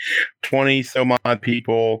like 20 some odd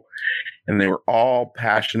people, and they were all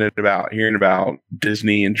passionate about hearing about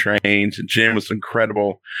Disney and trains. And Jim was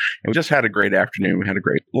incredible. And we just had a great afternoon. We had a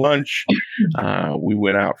great lunch. We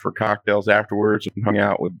went out for cocktails afterwards and hung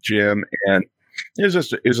out with Jim. And it was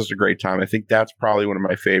just a great time. I think that's probably one of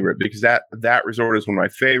my favorite, because that resort is one of my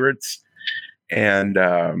favorites. And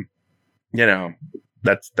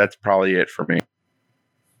that's probably it for me.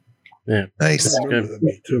 Yeah, nice. That's good.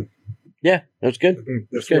 Me too. Yeah, that's good.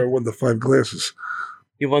 That's where I won the 5 glasses.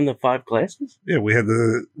 You won the 5 glasses? Yeah, we had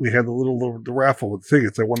the the raffle with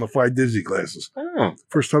tickets. I won the 5 Disney glasses. Oh,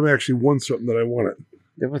 first time I actually won something that I wanted.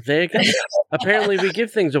 Well, there you go. Apparently, we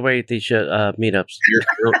give things away at these meetups.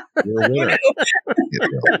 You're a winner.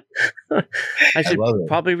 I should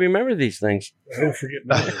probably remember these things. I don't forget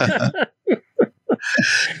nothing.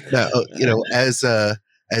 Now,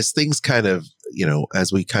 as things kind of,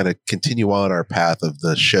 as we kind of continue on our path of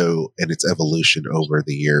the show and its evolution over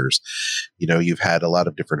the years, you've had a lot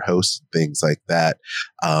of different hosts and things like that.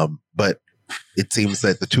 But it seems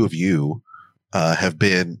that the two of you have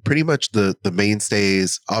been pretty much the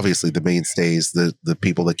mainstays, obviously the mainstays, the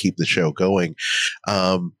people that keep the show going.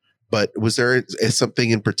 But was there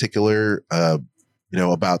something in particular,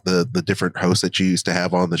 about the different hosts that you used to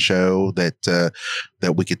have on the show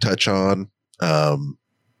that we could touch on?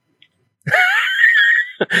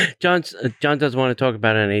 John doesn't want to talk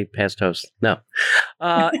about any past hosts. No.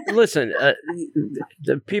 Listen,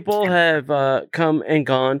 the people have come and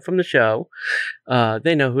gone from the show.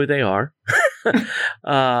 They know who they are.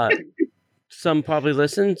 Some probably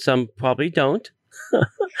listen, some probably don't.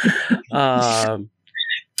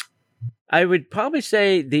 I would probably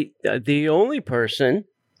say the only person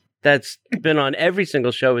that's been on every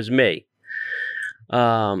single show is me.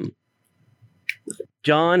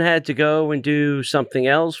 John had to go and do something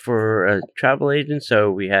else for a travel agent, so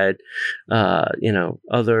we had,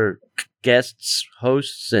 other guests,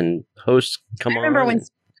 hosts come on. I remember when Sid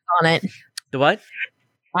was on it. The what?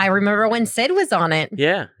 I remember when Sid was on it.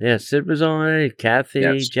 Yeah, Sid was on it.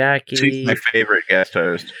 Kathy, Jackie. She's my favorite guest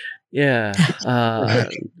host. Yeah,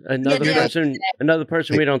 another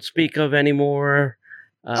person we don't speak of anymore.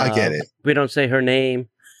 I get it. We don't say her name.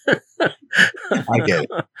 I get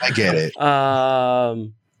it. I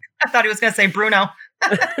thought he was going to say Bruno.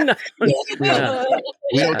 No.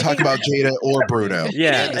 We don't talk about Jada or Bruno.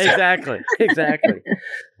 Yeah, exactly.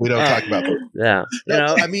 We don't talk about them. Yeah,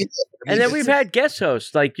 I mean, and then we've had guest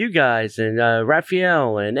hosts like you guys and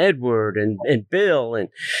Raphael and Edward and Bill and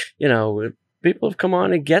people have come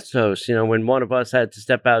on and guest hosts. When one of us had to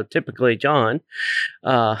step out, typically John,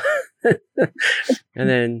 and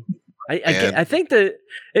then. I think that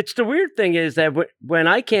it's the weird thing is that when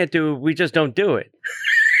I can't do it, we just don't do it.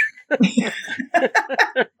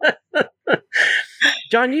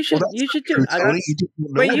 John, you should do. You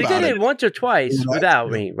did it once or twice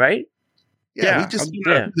without me, right? Yeah, we just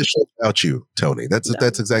the show without you, Tony. That's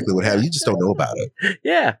exactly what happened. You just don't know about it.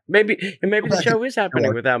 Yeah, maybe the show is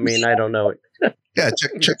happening without me, and I don't know it. Yeah,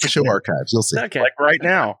 check the show archives. You'll see. Okay. Like right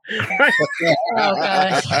now.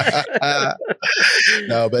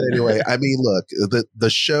 No, but anyway, I mean, look, the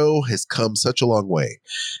show has come such a long way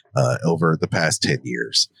over the past 10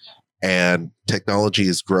 years. And technology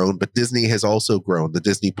has grown, but Disney has also grown. The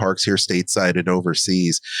Disney parks here stateside and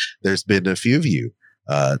overseas. There's been a few of you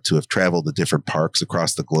to have traveled to different parks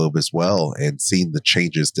across the globe as well and seen the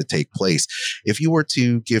changes to take place. If you were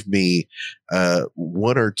to give me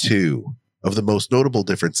one or two of the most notable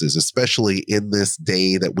differences, especially in this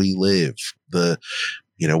day that we live,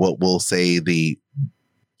 what we'll say the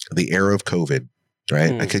era of COVID,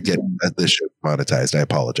 right? I could get this show monetized. I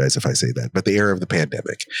apologize if I say that, but the era of the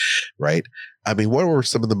pandemic, right? I mean, what were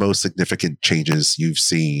some of the most significant changes you've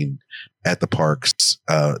seen at the parks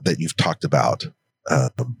that you've talked about,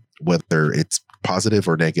 whether it's positive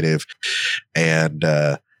or negative, and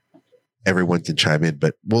everyone can chime in,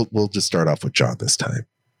 but we'll just start off with John this time.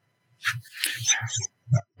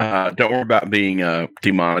 Don't worry about being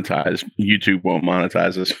demonetized. YouTube won't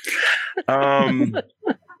monetize us.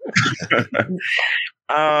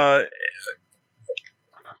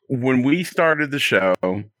 When we started the show,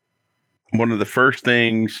 one of the first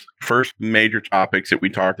major topics that we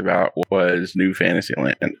talked about was New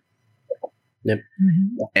Fantasyland. Yep.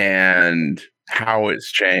 And how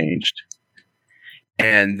it's changed.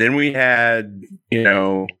 And then we had,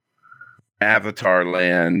 Avatar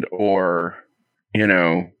Land, or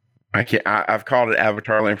I've called it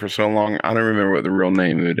Avatar Land for so long I don't remember what the real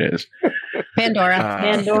name of it is. Pandora.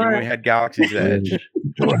 We had Galaxy's Edge.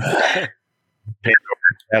 Pandora.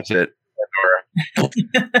 That's it. Pandora.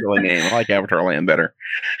 Silly name. I like Avatar Land better.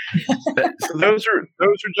 So those are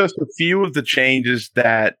just a few of the changes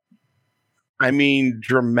that,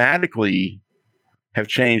 dramatically have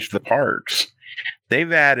changed the parks.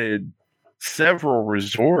 They've added several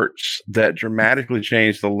resorts that dramatically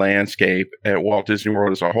changed the landscape at Walt Disney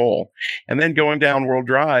World as a whole. And then going down World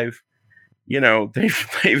Drive,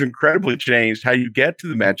 they've incredibly changed how you get to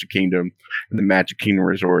the Magic Kingdom and the Magic Kingdom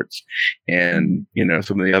resorts and,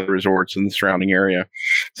 some of the other resorts in the surrounding area.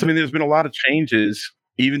 So, there's been a lot of changes,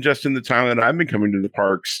 even just in the time that I've been coming to the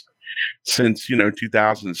parks since,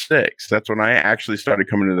 2006. That's when I actually started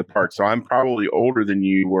coming to the park. So I'm probably older than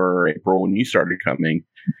you were, April, when you started coming.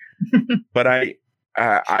 But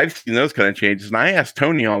I've seen those kind of changes, and I ask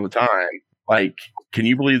Tony all the time, like, can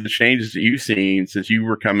you believe the changes that you've seen since you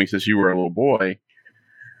were a little boy?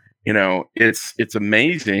 It's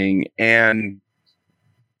amazing. And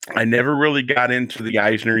I never really got into the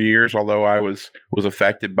Eisner years, although I was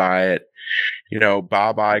affected by it.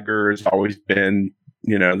 Bob Iger has always been,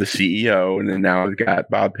 the CEO, and then now we've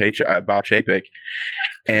got Bob Chapek.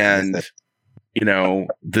 And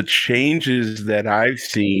the changes that I've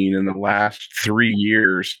seen in the last 3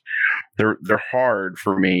 years, they're hard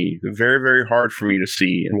for me. They're very, very hard for me to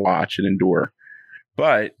see and watch and endure.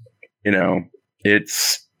 But, it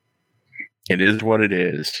is what it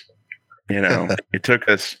is. It took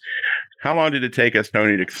us, how long did it take us,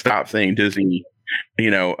 Tony, to stop saying Disney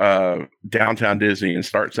downtown Disney and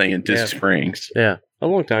start saying Disney Springs. Yeah, a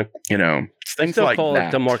long time. Things Still like call that.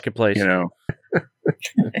 it the marketplace. No.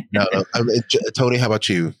 Tony, how about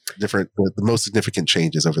you? The most significant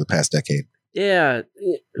changes over the past decade. Yeah,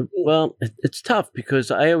 well, it's tough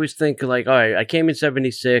because I always think like, all right, I came in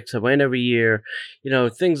 76, I went every year,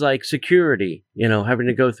 things like security, having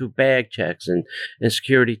to go through bag checks and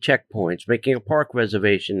security checkpoints, making a park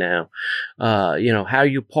reservation now, how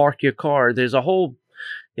you park your car. There's a whole,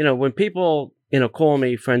 when people, call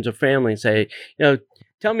me friends or family and say,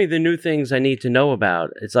 tell me the new things I need to know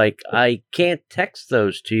about. It's like, I can't text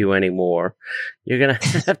those to you anymore. You're going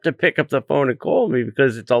to have to pick up the phone and call me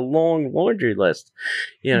because it's a long laundry list.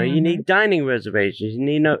 You need dining reservations. You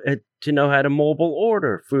need to know how to mobile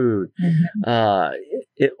order food.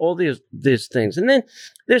 All these things. And then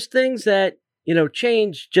there's things that,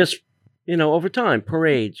 change just, over time.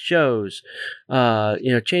 Parades, shows,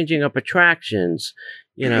 changing up attractions,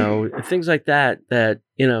 things like that,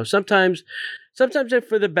 sometimes they're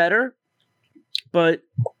for the better, but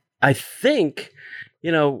I think,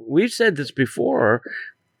 we've said this before,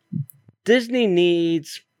 Disney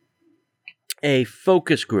needs a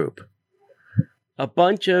focus group, a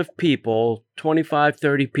bunch of people, 25,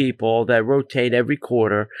 30 people that rotate every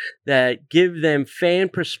quarter that give them fan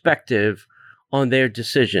perspective on their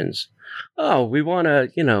decisions. Oh, we want to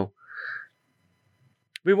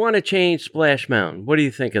change Splash Mountain. What do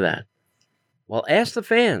you think of that? Well, ask the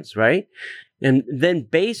fans, right? And then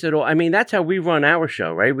base it all. I mean, that's how we run our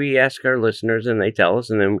show, right? We ask our listeners and they tell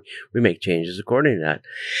us, and then we make changes according to that.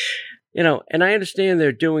 And I understand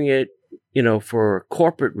they're doing it, for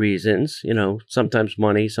corporate reasons, sometimes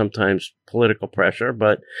money, sometimes political pressure,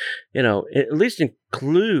 but, at least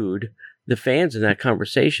include the fans in that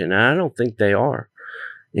conversation. And I don't think they are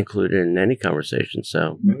included in any conversation.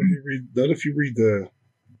 So if you read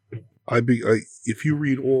if you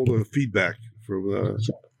read all the feedback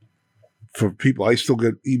from people, I still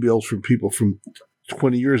get emails from people from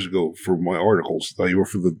 20 years ago for my articles. I wrote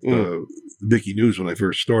for the Mickey News when I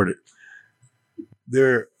first started.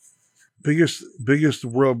 Their biggest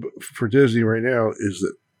rub for Disney right now is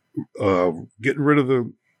that getting rid of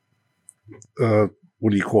the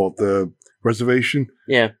what do you call it, the reservation?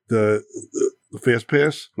 Yeah, the fast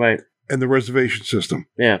pass, right, and the reservation system.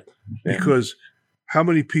 Yeah. Because how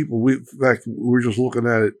many people in fact, we were just looking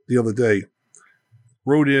at it the other day,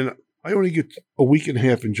 wrote in, I only get a week and a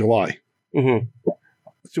half in July. Mm-hmm.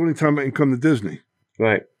 It's the only time I can come to Disney.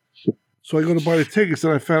 Right. So I go to buy the tickets,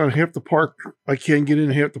 and I found out half the park, I can't get in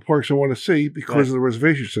half the parks I want to see because of the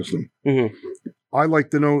reservation system. Mm-hmm. I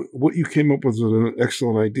like to know what you came up with an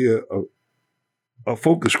excellent idea of a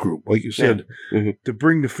focus group, like you said, to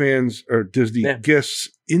bring the fans or Disney guests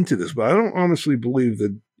into this. But I don't honestly believe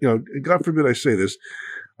that, God forbid I say this,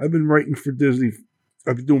 I've been writing for Disney.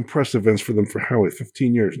 I've been doing press events for them for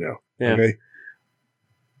 15 years now. Yeah. Okay.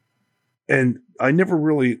 And I never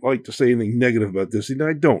really like to say anything negative about Disney. And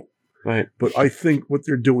I don't. Right. But I think what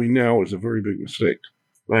they're doing now is a very big mistake.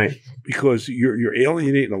 Right. Because you're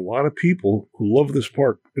alienating a lot of people who love this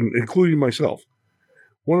park, including myself.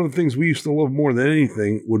 One of the things we used to love more than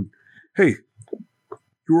anything would, hey,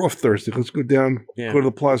 you're off Thursday. Let's go down, go to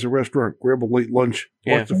the Plaza restaurant, grab a late lunch,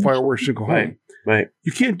 watch the fireworks, and go home. Right.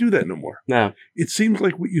 You can't do that no more. No. It seems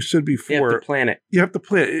like what you said before. You have to plan it. You have to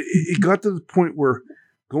plan it. It got to the point where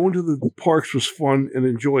going to the parks was fun and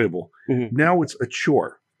enjoyable. Mm-hmm. Now it's a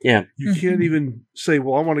chore. Yeah. You can't even say,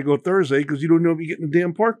 well, I want to go Thursday because you don't know if you get in the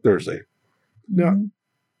damn park Thursday. Now,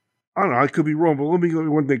 I don't know. I could be wrong, but let me get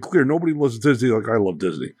one thing clear. Nobody loves Disney like I love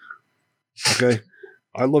Disney. Okay?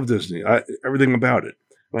 I love Disney. Everything about it.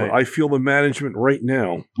 Right. But I feel the management right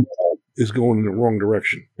now is going in the wrong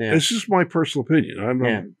direction. Yeah. It's just my personal opinion.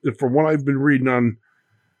 From what I've been reading on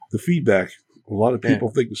the feedback, a lot of people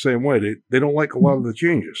think the same way. They don't like a lot of the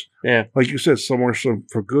changes. Yeah. Like you said, some are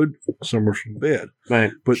for good, some are for bad.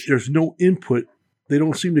 Right. But there's no input. They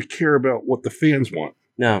don't seem to care about what the fans want.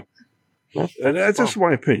 No. And that's just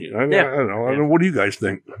my opinion. I don't know. I don't know. What do you guys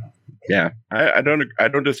think? Yeah, I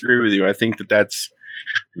don't disagree with you. I think that's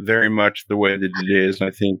very much the way that it is.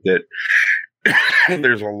 I think that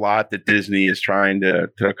there's a lot that Disney is trying to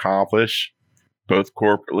accomplish, both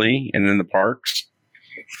corporately and in the parks.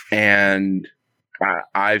 And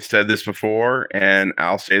I've said this before, and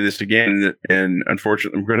I'll say this again. And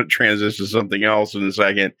unfortunately, I'm going to transition to something else in a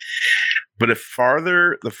second. But the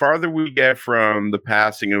farther we get from the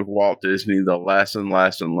passing of Walt Disney, the less and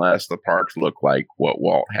less and less the parks look like what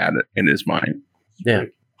Walt had in his mind. Yeah.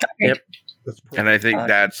 Yep. And I think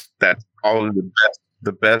that's probably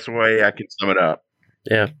the best way I can sum it up.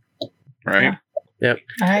 Yeah. Right. Yep.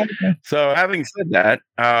 So having said that,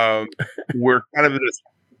 we're kind of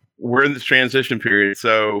we're in this transition period.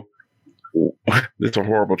 So it's a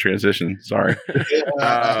horrible transition. Sorry.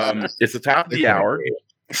 It's the top of the hour.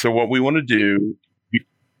 So what we want to do,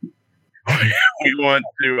 we want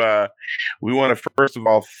to first of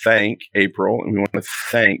all thank April, and we want to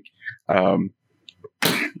thank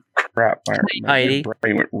crap, my Heidi.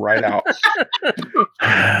 brain went right out.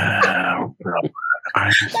 Oh, bro.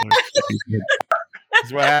 This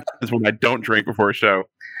is what happens when I don't drink before a show.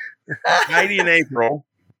 Heidi and April.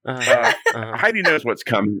 Heidi knows what's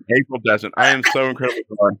coming. April doesn't. I am so incredibly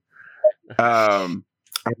sorry. I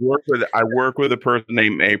work with a person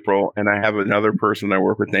named April, and I have another person I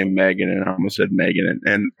work with named Megan, and I almost said Megan,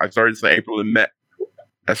 and I started to say April and Met.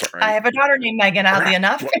 That's all right. I have a daughter named Megan, oddly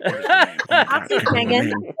enough. I'll take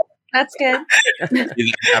Megan. That's good.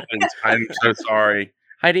 It happens. I'm so sorry.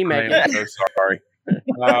 Heidi, Megan. I am so sorry.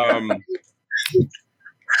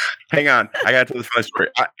 Hang on. I got to tell this funny story.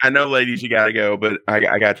 I know, ladies, you got to go, but I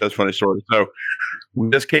got to tell this funny story. So we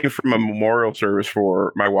just came from a memorial service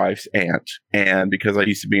for my wife's aunt. And because I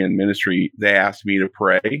used to be in ministry, they asked me to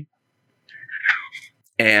pray.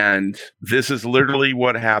 And this is literally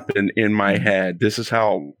what happened in my head. This is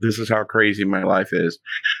how crazy my life is.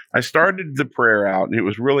 I started the prayer out, and it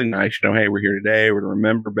was really nice. You know, hey, we're here today. We're to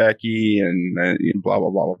remember Becky, and blah,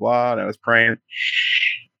 blah, blah, blah, blah. And I was praying.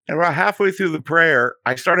 And about halfway through the prayer,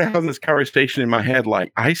 I started having this conversation in my head,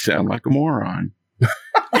 like, I sound like a moron.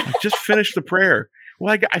 I just finished the prayer.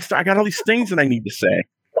 Well, I got all these things that I need to say.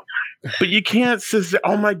 But you can't say,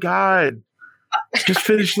 oh, my God. Just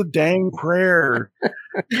finish the dang prayer.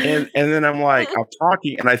 And then I'm like, I'm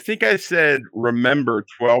talking, and I think I said remember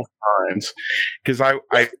 12 times because I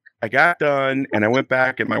got done and I went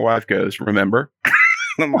back and my wife goes, remember?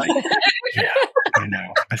 I'm like, yeah, I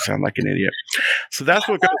know. I sound like an idiot. So that's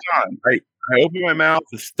what goes on. I open my mouth,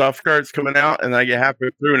 the stuff starts coming out, and I get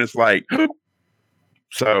halfway through and it's like,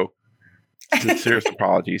 so sincerest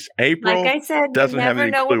apologies. April, like I said, doesn't have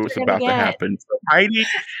any clue what's about to happen. So Heidi,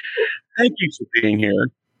 thank you for being here.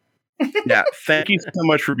 Yeah, thank you so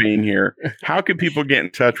much for being here. How can people get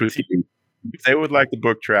in touch with you if they would like to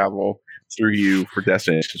book travel through you for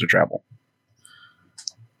destinations of travel?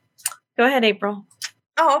 Go ahead, April.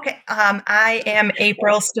 Oh, okay. I am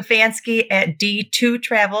April Stefanski at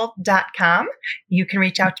d2travel.com. You can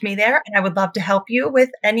reach out to me there, and I would love to help you with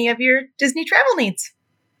any of your Disney travel needs.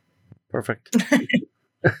 Perfect.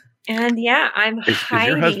 And yeah, I'm Heidi. Is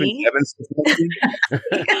your husband Kevin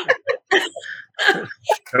Stefanski?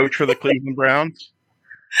 Coach for the Cleveland Browns?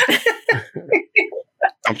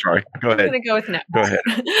 I'm sorry. Go ahead. I'm going to go with no. Go ahead.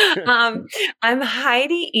 I'm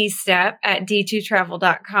Heidi Estep at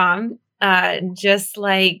d2travel.com. Just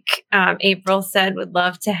like April said, would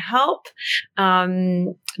love to help.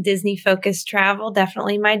 Disney focused travel,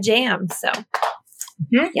 definitely my jam. So,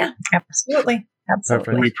 yeah, absolutely.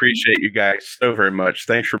 Absolutely. We appreciate you guys so very much.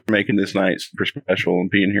 Thanks for making this night super special and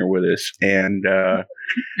being here with us. And,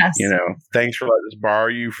 yes. You know, thanks for letting us borrow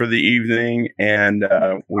you for the evening. And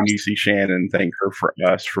when you see Shannon, thank her for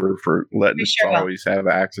us for letting us always have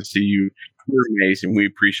access to you. You're amazing. We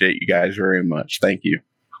appreciate you guys very much. Thank you.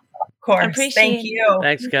 Of course. Thank you.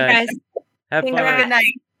 Thanks, guys. Have fun. Have a good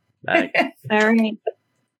night. Bye. All right.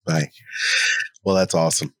 Bye. Well, that's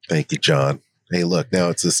awesome. Thank you, John. Hey, look, now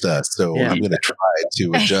it's just us. So I'm going to try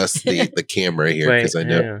to adjust the camera here because I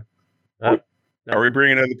know. Are we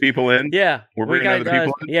bringing other people in? Yeah. We're bringing other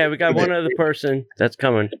people in? Yeah, we got one other person that's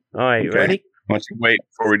coming. All right, you ready? Why don't you wait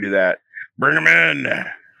before we do that? Bring them in.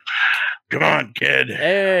 Come on, kid.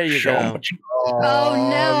 There you go. Oh,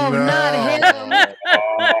 no, not him.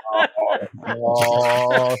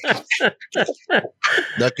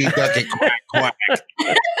 Ducky, ducky, quack, quack.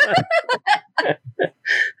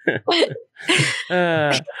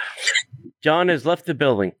 John has left the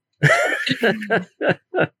building.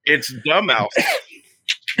 It's Dumbmouse.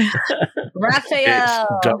 Raphael.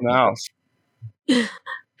 It's Dumbmouse.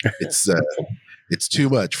 It's too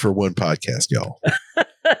much for one podcast, y'all.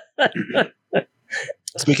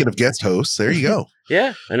 Speaking of guest hosts, there you go.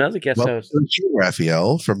 Yeah, another guest host.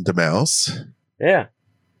 Raphael from Dumbmouse. Yeah.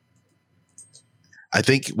 I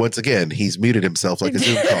think, once again, he's muted himself like a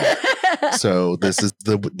Zoom call. So this is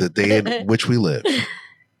the day in which we live.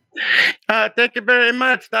 Thank you very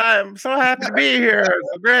much. I'm so happy to be here.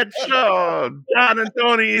 It's a great show. John and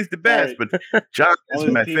Tony is the best, but John is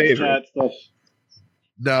my favorite.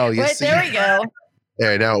 No, you see. There we go.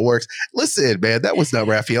 There, now it works. Listen, man, that was not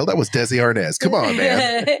Raphael. That was Desi Arnaz. Come on,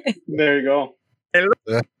 man. There you go.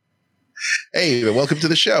 Hey, welcome to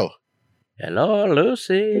the show. Hello,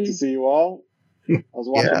 Lucy. Good to see you all. I was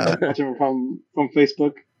watching from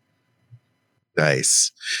Facebook.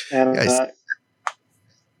 Nice. And Nice.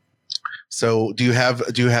 So, do you have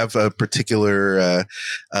a particular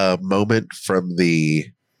moment from the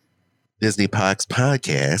Disney Parks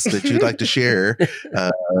podcast that you'd like to share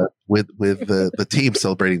with the team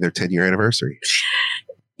celebrating their 10-year anniversary?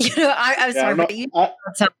 I'm sorry, but you don't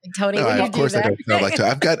sound like Tony. No, when you of course do I that. don't sound like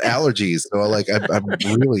I've got allergies, so I'm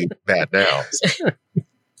really bad now.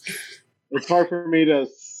 it's hard for me to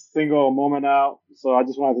single a moment out, so I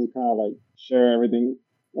just wanted to kind of like share everything,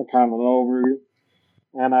 kind of an overview.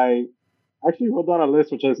 And I actually wrote down a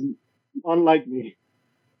list, which is unlike me.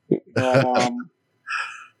 But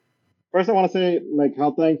first, I want to say like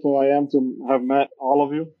how thankful I am to have met all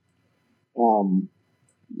of you.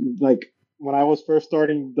 Like when I was first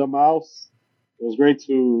starting the mouse, it was great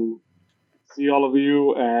to see all of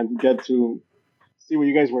you and get to see what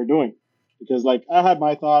you guys were doing. Because like I had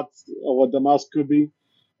my thoughts of what the mouse could be,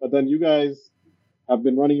 but then you guys have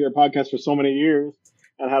been running your podcast for so many years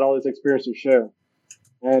and had all this experience to share,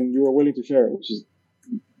 and you were willing to share it, which is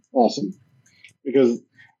awesome. Because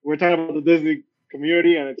we're talking about the Disney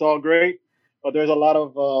community and it's all great, but there's a lot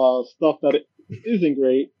of stuff that isn't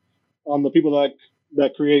great on the people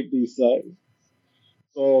that create these sites.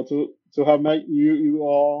 So to have met you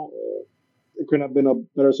all, it couldn't have been a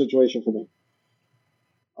better situation for me.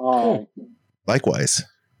 Likewise.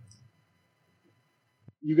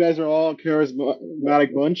 You guys are all a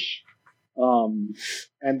charismatic bunch. And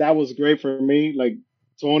that was great for me. Like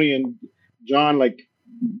Tony and John, like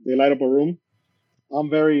they light up a room. I'm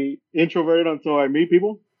very introverted until I meet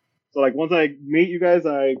people. So like once I meet you guys,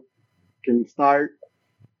 I can start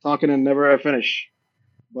talking and never finish.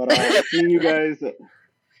 But seeing you guys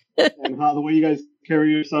and how the way you guys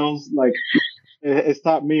carry yourselves, like it's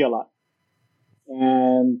taught me a lot.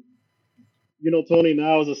 And you know, Tony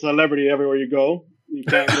now is a celebrity everywhere you go. You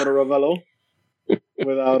can't go to Ravello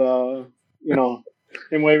without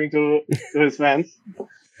him waving to his fans.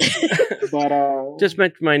 But just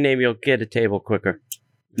mention my name, you'll get a table quicker.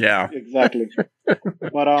 Yeah, exactly.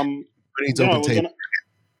 But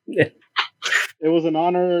it was an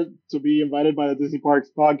honor to be invited by the Disney Parks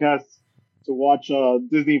podcast to watch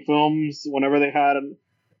Disney films whenever they had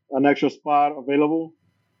an extra spot available,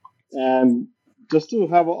 and just to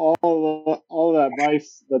have all the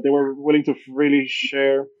advice that they were willing to freely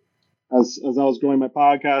share as I was growing my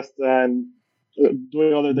podcast and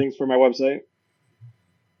doing other things for my website.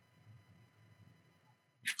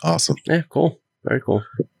 Awesome. Yeah, cool. Very cool.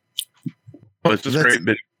 Well, it's just great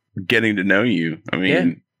getting to know you. I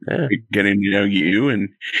mean, getting to know you and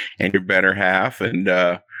your better half, and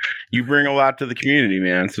you bring a lot to the community,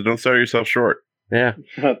 man. So don't sell yourself short. Yeah.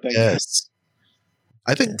 Yes.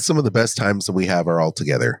 I think some of the best times that we have are all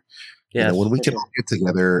together. Yeah. You know, when we can all get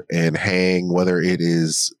together and hang, whether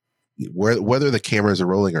the cameras are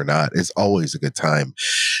rolling or not, it's always a good time.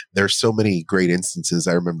 There's so many great instances.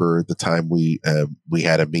 I remember the time we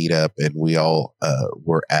had a meetup and we all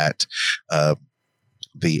were at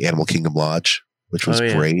the Animal Kingdom Lodge, which was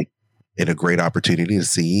great and a great opportunity to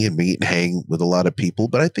see and meet and hang with a lot of people.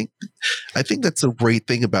 But I think that's a great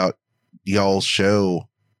thing about y'all's show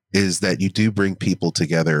is that you do bring people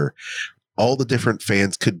together. All the different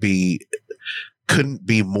fans couldn't be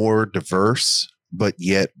more diverse, but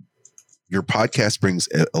yet your podcast brings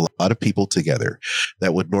a lot of people together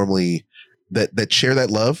that would normally that share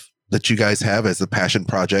that love that you guys have as the passion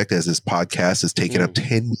project, as this podcast has taken up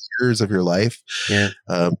 10 years of your life. Yeah.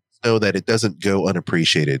 Know that it doesn't go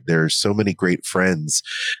unappreciated. There's so many great friends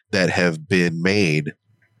that have been made,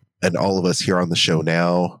 and all of us here on the show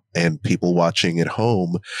now and people watching at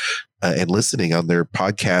home and listening on their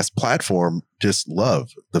podcast platform just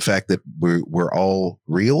love the fact that we're all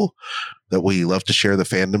real, that we love to share the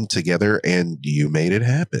fandom together, and you made it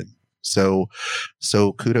happen. So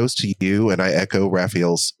kudos to you. And I echo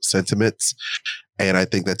Raphael's sentiments. And I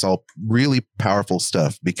think that's all really powerful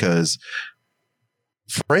stuff because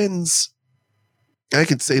friends, I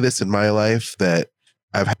could say this in my life that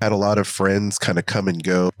I've had a lot of friends kind of come and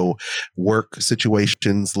go, work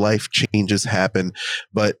situations, life changes happen,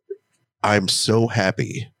 but I'm so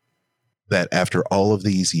happy that after all of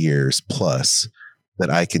these years plus that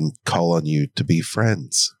I can call on you to be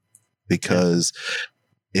friends because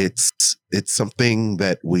it's something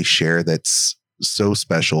that we share that's so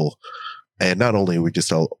special. And not only are we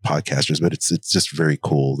just all podcasters, but it's just very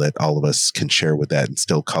cool that all of us can share with that and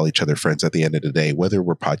still call each other friends at the end of the day, whether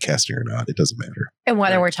we're podcasting or not. It doesn't matter. And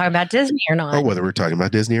whether we're talking about Disney or not. Or whether we're talking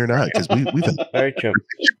about Disney or not, because we've had very true.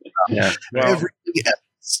 Yeah. Well, everything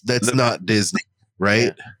else that's not Disney,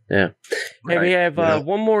 right? Yeah. Hey, we have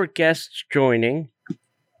one more guest joining.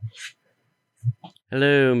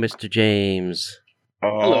 Hello, Mr. James.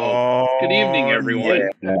 Oh, Good evening, everyone.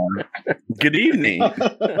 yeah. Good evening.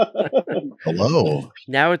 Hello.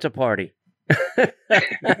 Now it's a party.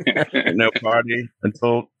 No party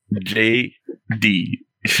until JD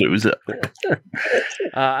shows up.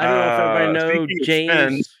 I don't know if everybody knows speaking of James.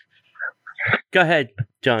 friends- Go ahead,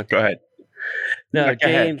 John. Go ahead. No, Yeah, go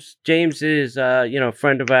ahead. James is a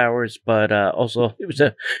friend of ours, but also he was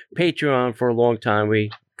a Patreon for a long time. We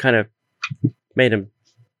kind of made him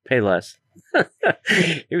pay less.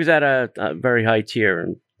 He was at a very high tier,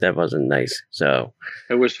 and that wasn't nice. So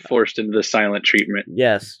I was forced into the silent treatment.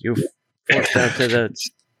 yes, you forced down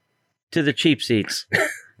to the cheap seats.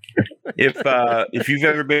 If you've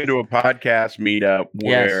ever been to a podcast meetup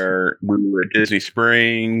where we were at Disney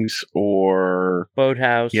Springs or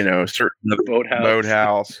Boathouse, certain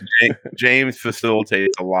Boathouse, James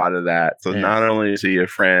facilitates a lot of that. So Yeah. not only is he a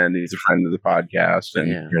friend, he's a friend of the podcast, and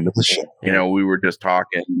Yeah. Friend of the show. we were just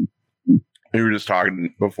talking. We were just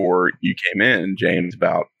talking before you came in, James,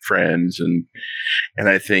 about friends, and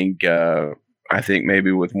I think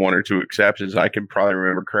maybe with one or two exceptions, I can probably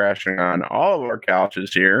remember crashing on all of our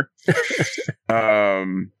couches here,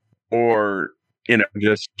 or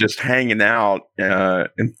just hanging out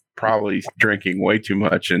and probably drinking way too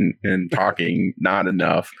much and talking not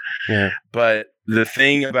enough. Yeah. But the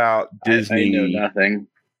thing about Disney, I know nothing.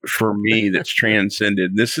 for me, that's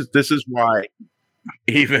transcended. This is why.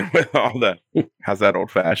 Even with all the, how's that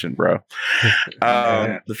old fashioned, bro?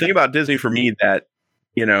 The thing about Disney for me that,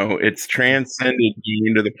 it's transcended getting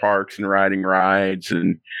into the parks and riding rides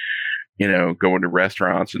and, going to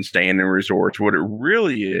restaurants and staying in resorts. What it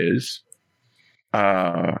really is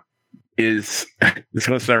it's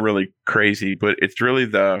going to sound really crazy, but it's really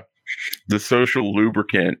the social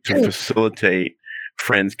lubricant to facilitate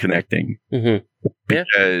friends connecting. Mm-hmm. Yeah.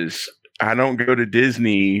 Because I don't go to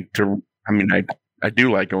Disney I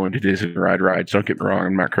do like going to Disney to ride rides. Don't get me wrong,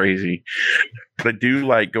 I'm not crazy. But I do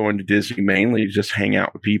like going to Disney mainly to just hang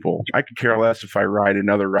out with people. I could care less if I ride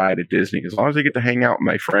another ride at Disney. As long as I get to hang out with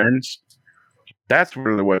my friends, that's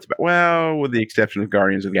really what it's about. Well, with the exception of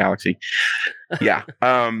Guardians of the Galaxy. Yeah.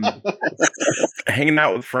 Hanging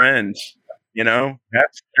out with friends,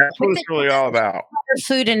 that's what it's really all about.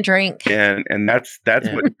 Food and drink. And that's what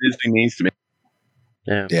Disney means to me.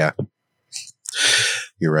 Yeah. Yeah.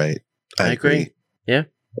 You're right. I agree. Yeah,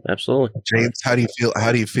 absolutely. James, how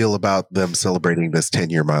do you feel about them celebrating this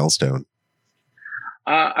 10-year milestone?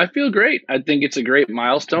 I feel great. I think it's a great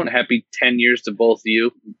milestone. Happy 10 years to both of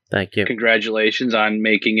you. Thank you. Congratulations on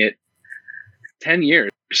making it 10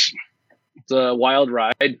 years. It's a wild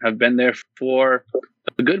ride. I've been there for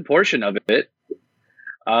a good portion of it.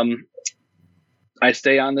 I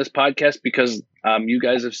stay on this podcast because you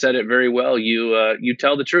guys have said it very well. You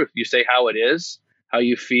tell the truth. You say how it is, how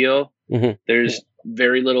you feel. Mm-hmm. There's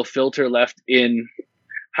very little filter left in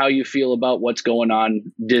how you feel about what's going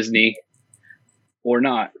on Disney or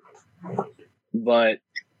not. But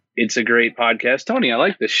it's a great podcast. Tony, I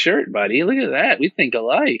like the shirt, buddy. Look at that. We think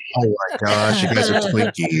alike. Oh my gosh, you guys are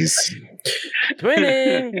Twinkies.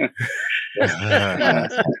 Twinning.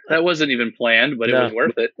 That wasn't even planned, but it was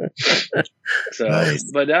worth it. So,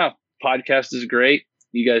 Nice. But podcast is great.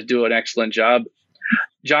 You guys do an excellent job.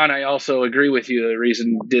 John, I also agree with you. The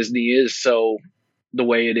reason Disney is so the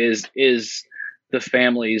way it is the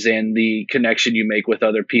families and the connection you make with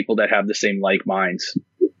other people that have the same like minds.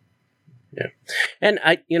 Yeah. And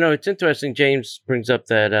it's interesting. James brings up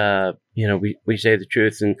that, we say the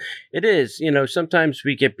truth, and it is, sometimes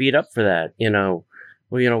we get beat up for that,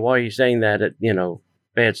 why are you saying that,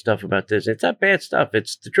 bad stuff about this? It's not bad stuff.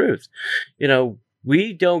 It's the truth.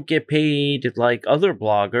 We don't get paid like other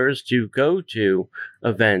bloggers to go to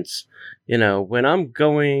events. When I'm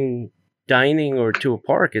going dining or to a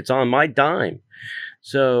park, it's on my dime.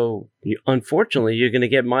 So unfortunately, you're going to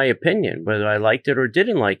get my opinion, whether I liked it or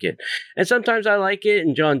didn't like it. And sometimes I like it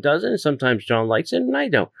and John doesn't. Sometimes John likes it and I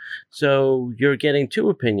don't. So you're getting two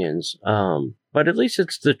opinions. But at least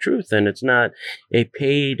it's the truth and it's not a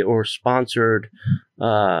paid or sponsored,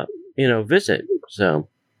 visit. So.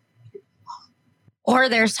 Or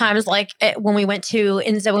there's times like when we went to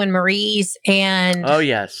Enzo and Marie's and oh,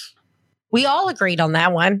 yes. We all agreed on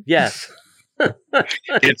that one. Yes.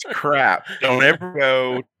 It's crap. Don't ever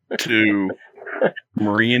go to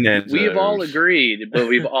Marie and Enzo's. We've all agreed, but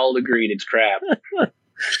we've all agreed it's crap.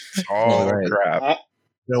 It's all crap.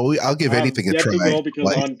 No, I'll give anything a try. To go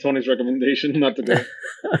because on Tony's recommendation, not to go.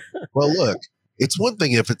 Well, look, it's one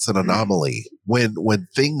thing if it's an anomaly. When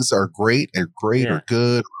things are great or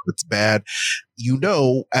good, or it's bad,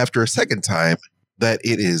 after a second time that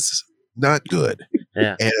it is not good.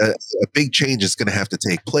 Yeah. And a big change is going to have to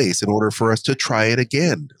take place in order for us to try it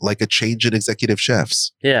again, like a change in executive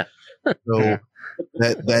chefs. Yeah. So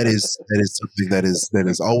that is something that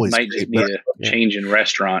is always Might just need a change in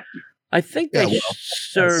restaurant. I think they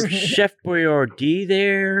serve Chef Boyardee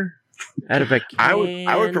there out of a can.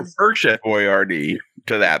 I would prefer Chef Boyardee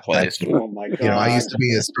to that place. Oh my god! You know, I used to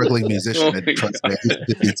be a struggling musician, and trust me, I used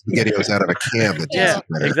to eat SpaghettiOs out of a can. That Yeah, tasted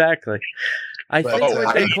better. exactly. I think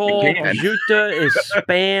what they call prosciutto is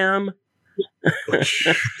Spam.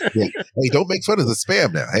 Hey, don't make fun of the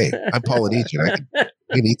Spam now. Hey, I'm Polynesian. I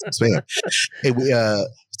can eat some Spam. Hey, we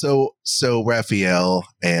so Raphael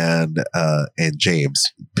and James,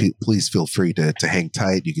 please feel free to hang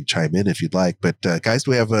tight. You can chime in if you'd like. But guys,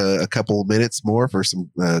 do we have a couple minutes more for some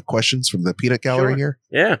questions from the peanut gallery here?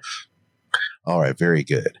 Yeah. All right, very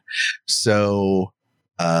good. So,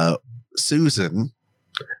 Susan,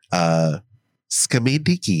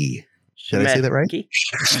 Skamidiki. Did I say that right?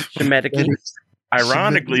 Shemediki.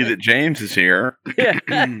 Ironically, that James is here. Yeah.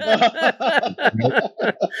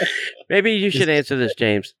 Maybe you should answer this,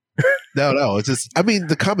 James. No. It's just. I mean,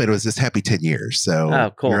 the comment was just happy 10 years. So,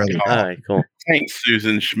 oh, cool. All right, cool. Thanks,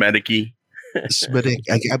 Susan Schmedicke.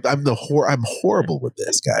 I'm horrible with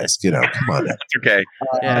this, guys. You know, come on. It's okay.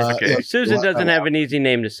 Yeah, okay. Susan doesn't have an easy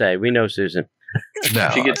name to say. We know Susan. No,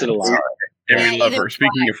 she gets it a lot. And we love her.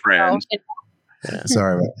 Speaking of friends. Yeah.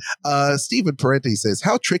 Sorry. Stephen Parenti says,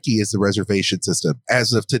 how tricky is the reservation system?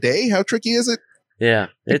 As of today, how tricky is it? Yeah,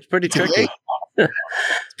 it's pretty tricky. It's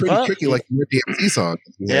pretty tricky, like your DMC song,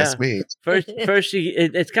 if you ask me. First,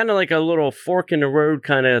 it's kind of like a little fork in the road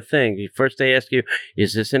kind of thing. First, they ask you,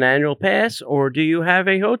 is this an annual pass or do you have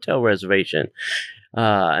a hotel reservation?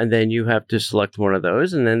 And then you have to select one of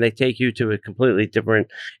those, and then they take you to a completely different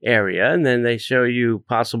area, and then they show you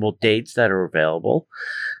possible dates that are available.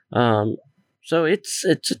 So it's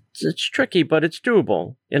tricky, but it's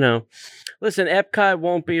doable. You know, listen, Epcot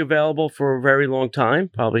won't be available for a very long time,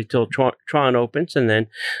 probably till Tron opens, and then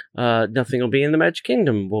nothing will be in the Magic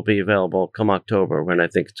Kingdom will be available come October when I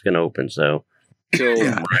think it's going to open. So,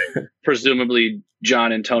 presumably,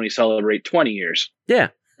 John and Tony celebrate 20 years. Yeah,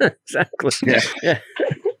 exactly. Yeah.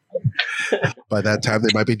 By that time,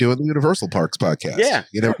 they might be doing the Universal Parks podcast. Yeah,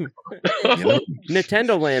 you know?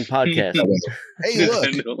 Nintendo Land podcast. Hey,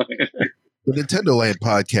 look. The Nintendo Land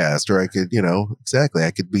podcast, or I could, I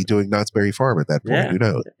could be doing Knott's Berry Farm at that point. Yeah. Who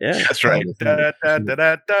knows? Yeah, that's right. It's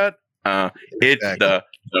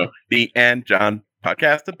the and John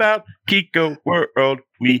podcast about Kiko World.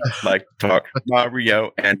 We like to talk Mario,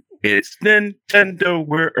 and it's Nintendo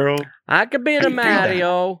World. I could be the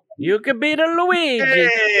Mario. You could be the Luigi. Hey,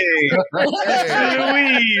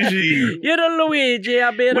 Luigi. You're the Luigi.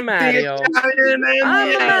 I'll be the Mario. I'm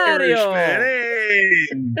the Mario. Hey.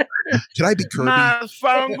 Can I be Kirby?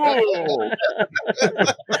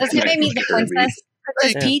 Let's give me the princess.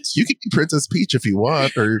 Princess Peach. You can be Princess Peach if you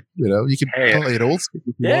want, or you can play it old school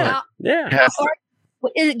if you want. Yeah.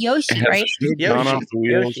 Is it Yoshi, right? Gone off the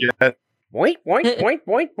wheels yet? Boink, boink, boink,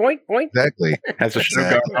 boink, boink, boink. Exactly. Has the show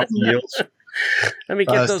gone off the wheels? Let me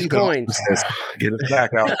get those Stephen coins. Says, get it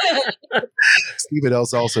back out. Stephen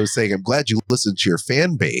else also saying, I'm glad you listened to your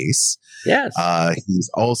fan base. Yes. He's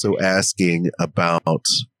also asking about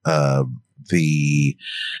where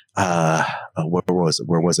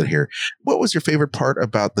was it here? What was your favorite part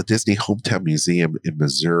about the Disney Hometown Museum in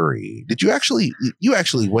Missouri? Did you actually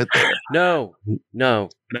went there? No.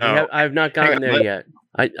 I've not gotten there yet.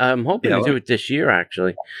 I'm hoping to do it this year,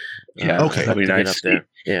 actually. Yeah, okay. That'd be nice. Up there.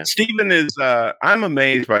 Yeah. Stephen is, I'm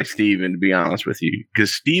amazed by Stephen, to be honest with you,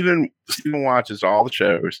 because Stephen watches all the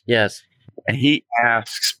shows. Yes. And he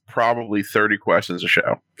asks probably 30 questions a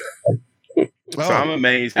show. So I'm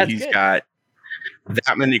amazed that he's got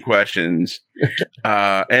that many questions.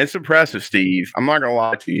 And it's impressive, Steve. I'm not going to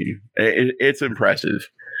lie to you. It's impressive.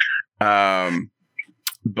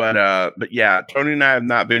 But yeah, Tony and I have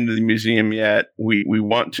not been to the museum yet. We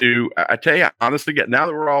want to. I tell you honestly, now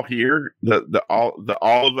that we're all here,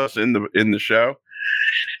 all of us in the show,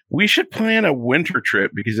 we should plan a winter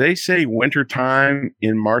trip because they say winter time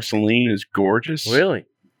in Marceline is gorgeous. Really?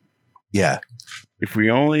 Yeah. If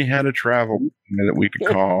we only had a travel that we could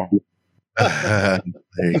call. There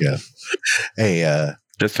you go. Hey,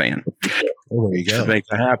 just saying. Oh, there you go. Just make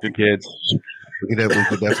it happen, kids. We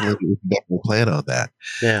could definitely plan on that.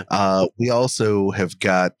 Yeah. We also have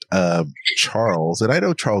got Charles, and I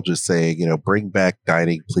know Charles is saying, bring back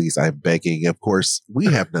dining, please. I'm begging. Of course, we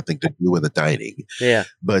have nothing to do with the dining. Yeah.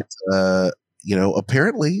 But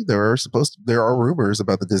apparently there are rumors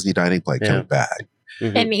about the Disney dining plan coming back.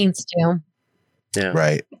 Mm-hmm. It needs to. Yeah.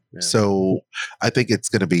 Right. Yeah. So I think it's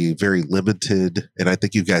going to be very limited, and I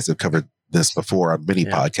think you guys have covered this before on many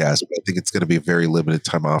podcasts, but I think it's going to be a very limited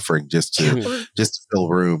time offering just to fill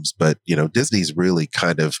rooms. But Disney's really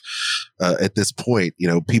kind of at this point,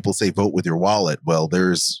 people say vote with your wallet. Well,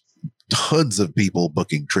 there's tons of people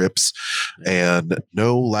booking trips and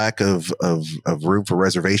no lack of room for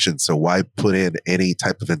reservations. So why put in any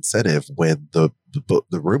type of incentive when the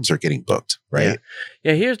rooms are getting booked, right?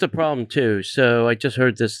 Yeah, here's the problem too. So I just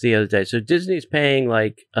heard this the other day. So Disney's paying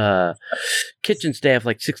like kitchen staff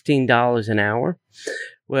like $16 an hour.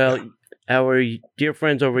 Well, our dear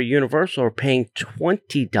friends over at Universal are paying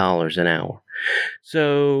 $20 an hour.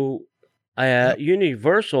 So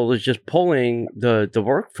Universal is just pulling the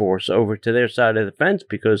workforce over to their side of the fence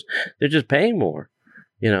because they're just paying more,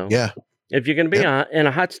 Yeah. If you're going to be in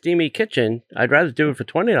a hot, steamy kitchen, I'd rather do it for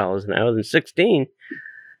 $20 an hour than $16.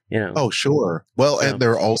 Oh, sure. Well, and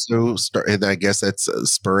they're also and I guess that's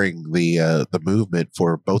spurring the movement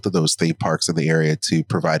for both of those theme parks in the area to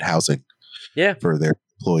provide housing. Yeah. For their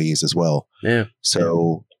employees as well. Yeah.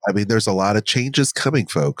 So. I mean, there's a lot of changes coming,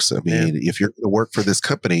 folks. I mean, if you're going to work for this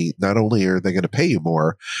company, not only are they going to pay you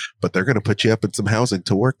more, but they're going to put you up in some housing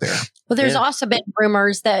to work there. Well, there's also been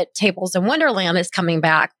rumors that Tables in Wonderland is coming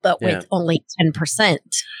back, but with only 10%.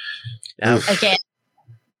 Again,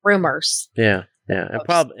 rumors. Yeah. And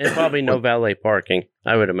probably no valet parking,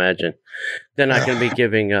 I would imagine. They're not going to be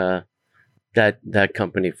giving that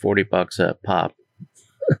company $40 a pop.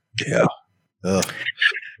 Yeah.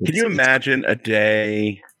 Can you imagine a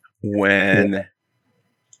day when,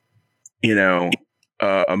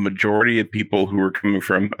 a majority of people who are coming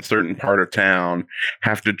from a certain part of town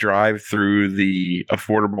have to drive through the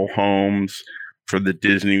affordable homes for the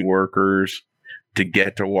Disney workers to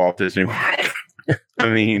get to Walt Disney World? I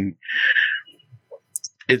mean,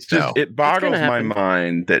 it's just, it boggles my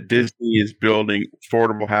mind that Disney is building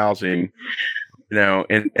affordable housing.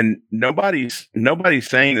 And nobody's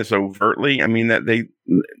saying this overtly. I mean, that they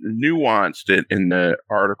nuanced it in the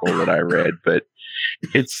article that I read, but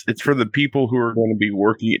it's for the people who are going to be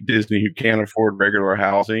working at Disney who can't afford regular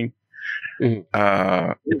housing. It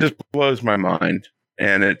just blows my mind,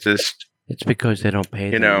 and it's because they don't pay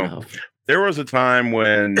them enough. There was a time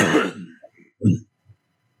when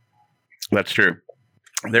that's true.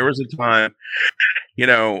 There was a time,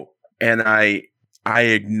 and I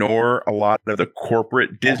ignore a lot of the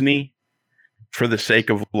corporate Disney for the sake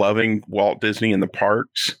of loving Walt Disney and the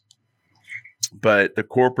parks. But the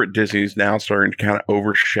corporate Disney is now starting to kind of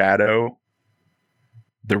overshadow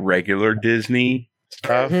the regular Disney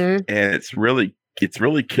stuff. And it's really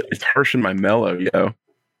harshing my mellow, Yeah.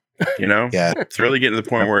 It's really getting to the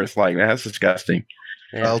point where it's like, that's disgusting.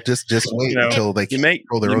 Well, just wait until they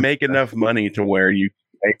make enough money to where you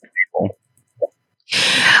pay people.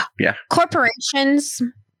 Yeah. Corporations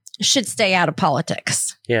should stay out of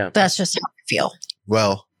politics. Yeah. That's just how I feel.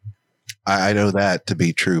 Well, I know that to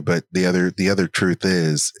be true, but the other truth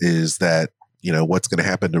is that, what's going to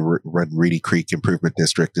happen to run Reedy Creek Improvement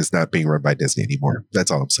District is not being run by Disney anymore.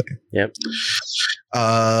 That's all I'm saying. Yep.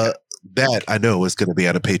 That I know is going to be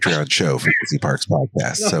on a Patreon show for Disney Parks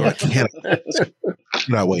Podcast. So I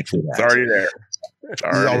cannot wait for that. It's already there. It's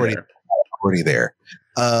already there.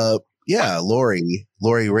 Yeah, Lori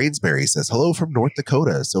Rainsbury says, hello from North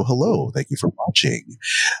Dakota. So hello. Thank you for watching.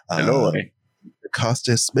 Hello.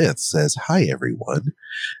 Costa Smith says, hi, everyone.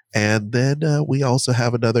 And then we also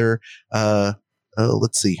have another,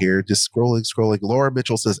 let's see here, just scrolling. Laura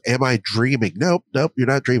Mitchell says, am I dreaming? Nope, you're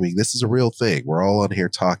not dreaming. This is a real thing. We're all on here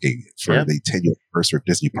talking for the 10th anniversary of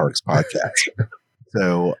Disney Parks podcast.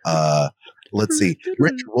 So, let's see.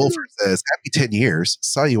 Richard Wolford says, happy 10 years.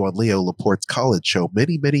 Saw you on Leo Laporte's college show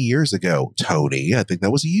many, many years ago. Tony, I think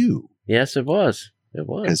that was you. Yes, it was. It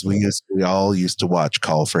was. Because we all used to watch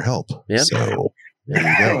Call for Help. Yep. So there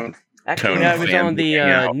you go. Actually, I was on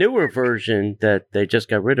the newer version that they just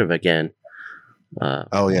got rid of again.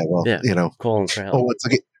 Calling for Help.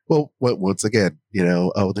 Once again,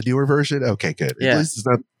 the newer version? Okay, good. Yeah. At least it's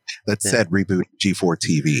not that said reboot G4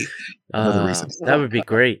 TV. Another reason. That would be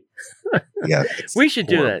great. Yeah. We should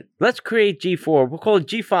do that. Let's create G4. We'll call it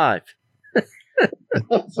G5.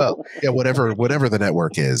 Well, yeah, whatever the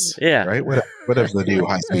network is. Yeah. Right? Whatever the new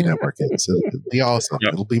high-speed network is. It'll be awesome.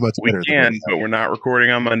 Yep. It'll be much better. We can, but we're not recording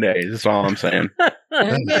on Mondays. That's all I'm saying.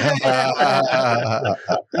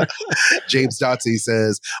 James Dotsey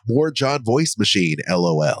says, more John voice machine,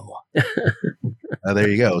 LOL. There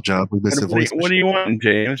you go, John. We missed a voice machine. What do you want,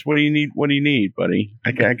 James? What do you need? What do you need, buddy?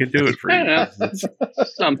 I could do it for you. That's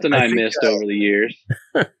something I missed over the years.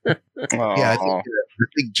 Yeah, I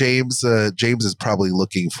think James is probably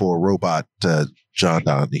looking for robot John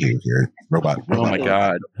Donahue here. Robot. Oh my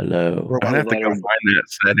God! Hello. I have to go find that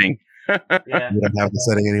setting. Yeah. We don't have the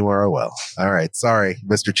setting anymore. Oh, well. All right. Sorry,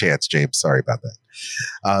 Mr. Chance, James. Sorry about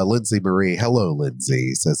that. Lindsay Marie. Hello,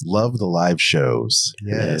 Lindsay. Says, love the live shows.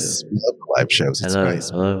 Yes. Love the live shows. It's Hello. nice.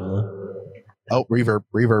 Hello. Oh, reverb.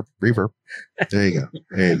 There you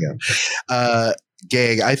go.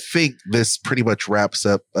 Gang, I think this pretty much wraps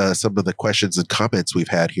up some of the questions and comments we've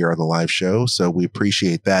had here on the live show. So we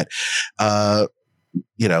appreciate that.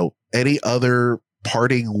 Any other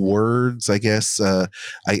parting words? I guess I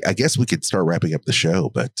guess we could start wrapping up the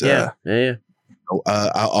show, but Yeah.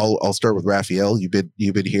 I'll start with Raphael. You've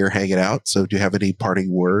been here hanging out. So do you have any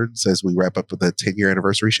parting words as we wrap up with the 10-year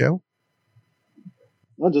anniversary show?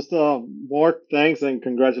 Well, just more thanks and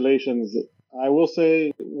congratulations. I will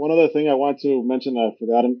say one other thing I want to mention I've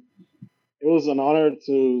forgotten. It was an honor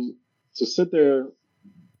to sit there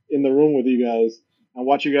in the room with you guys and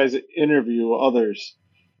watch you guys interview others,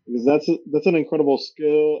 because that's an incredible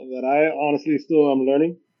skill that I honestly still am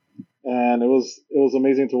learning, and it was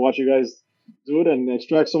amazing to watch you guys do it and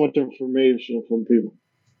extract so much information from people.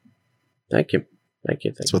 Thank you.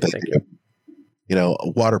 That's what they do.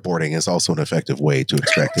 Waterboarding is also an effective way to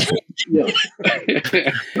extract it. Yeah.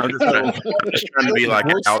 I'm just trying to be like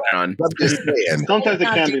Alton. Sometimes it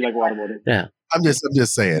can be like waterboarding. Yeah. I'm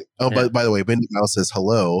just saying. Oh, but by the way, Mindy Mouse says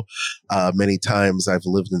hello. Many times I've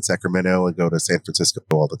lived in Sacramento and go to San Francisco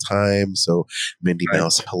all the time. So Mindy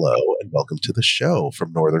Mouse, hello and welcome to the show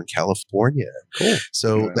from Northern California. Cool.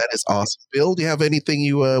 So that is awesome. Bill, do you have anything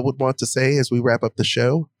you would want to say as we wrap up the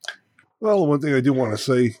show? Well, one thing I do want to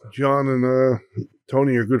say, John and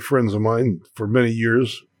Tony are good friends of mine for many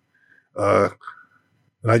years. And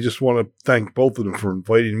I just want to thank both of them for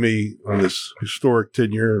inviting me on this historic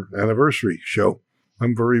 10-year anniversary show.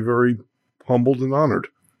 I'm very, very humbled and honored.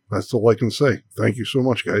 That's all I can say. Thank you so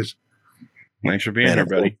much, guys. Thanks for being here,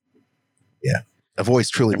 buddy. Yeah. A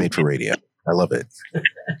voice truly made for radio. I love it.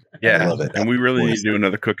 Yeah. I love it. And we really need to do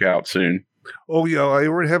another cookout soon. Oh, yeah. I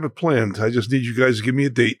already have it planned. I just need you guys to give me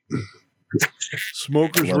a date.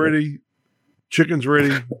 Smoker's ready. Chicken's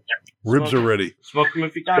ready. Ribs are ready. Smoke them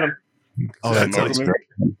if you got them. Oh, that sounds great.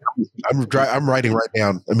 I'm writing right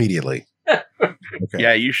down immediately. Okay.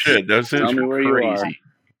 Yeah, you should. Those are crazy.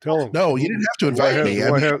 Tell them. No, you didn't have to invite me.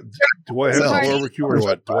 Do I have barbecue or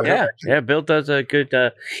what? Yeah. Bill does a good.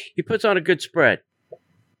 He puts on a good spread.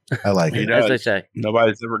 I like it. As they say.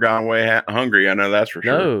 Nobody's ever gone away hungry. I know that's for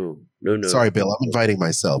sure. No. Sorry, Bill. I'm inviting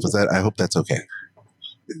myself. I hope that's okay.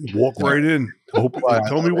 Walk right in.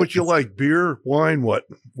 Tell me what you like. Beer, wine, what?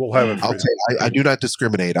 We'll have it. I'll tell you, I do not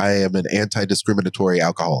discriminate. I am an anti-discriminatory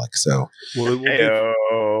alcoholic. So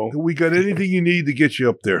we got anything you need to get you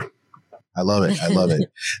up there. I love it.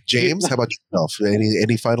 James, how about yourself?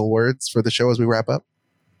 Any final words for the show as we wrap up?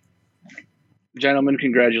 Gentlemen,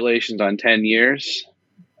 congratulations on 10 years.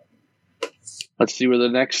 Let's see where the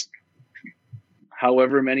next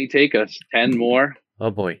however many take us. 10 more.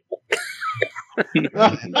 Oh, boy.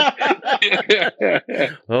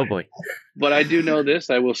 Oh boy! But I do know this: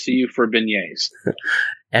 I will see you for beignets.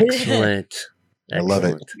 Excellent. I love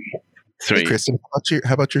it. Sweet. Hey, Kristen,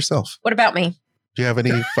 how about yourself? What about me? Do you have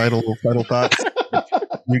any final thoughts?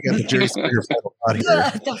 You got the Jerry Springer final thought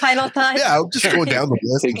here. The final thought. Yeah, I'm just going down the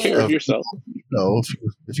list. Take care of yourself.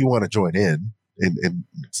 If you want to join in and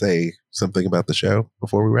say something about the show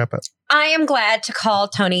before we wrap up. I am glad to call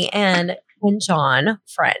Tony and John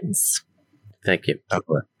friends. Thank you.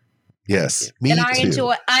 Okay. Yes, me and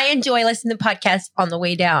too. I enjoy listening to podcasts on the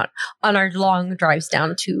way down, on our long drives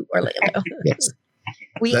down to Orlando. Yes.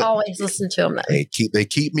 We always listen to them. They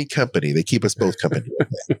keep me company. They keep us both company.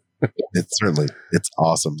 It's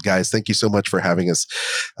awesome, guys. Thank you so much for having us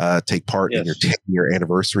take part in your 10-year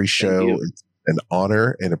anniversary show. It's an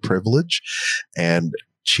honor and a privilege. And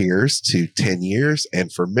cheers to 10 years,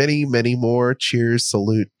 and for many, many more. Cheers,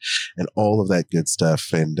 salute, and all of that good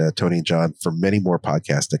stuff. And Tony and John, for many more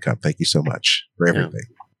podcasts to come. Thank you so much for everything.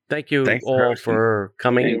 Thank you all for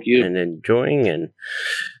coming and enjoying. And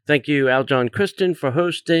thank you, Aljon Kristen, for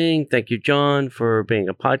hosting. Thank you, John, for being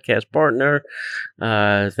a podcast partner.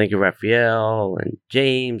 Thank you, Raphael and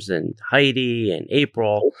James and Heidi and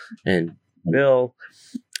April and Bill.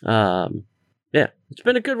 Yeah, it's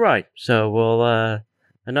been a good ride. So we'll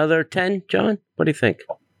another 10, John? What do you think?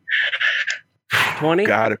 20?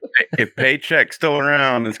 God, if Paycheck's still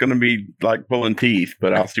around, it's going to be like pulling teeth,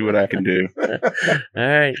 but I'll see what I can do. All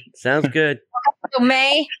right. Sounds good. So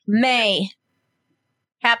May.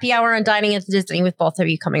 Happy hour on Dining at the Disney with both of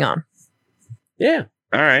you coming on. Yeah.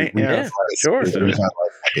 All right. Yeah, sure.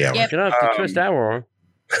 Yeah. Get off the twist hour on.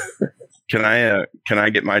 Can I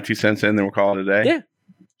get my 2 cents in, then we'll call it a day? Yeah.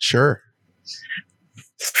 Sure.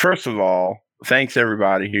 First of all, thanks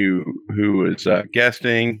everybody who was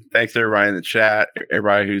guesting. Thanks to everybody in the chat,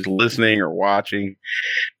 everybody who's listening or watching.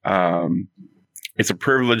 It's a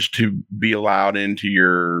privilege to be allowed into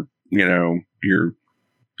your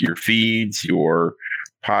feeds, your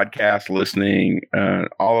podcast listening.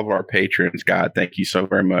 All of our patrons, God, thank you so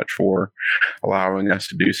very much for allowing us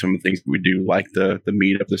to do some of the things that we do, like the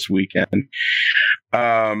meetup this weekend.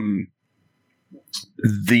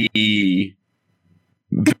 The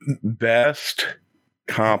best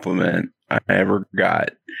compliment I ever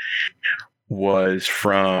got was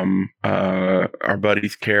from our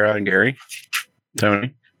buddies Kara and Gary,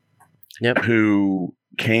 Tony, who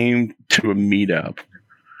came to a meetup.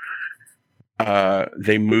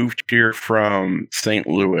 They moved here from St.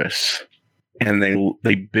 Louis, and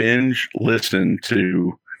they binge listened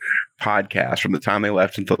to podcasts from the time they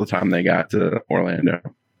left until the time they got to Orlando.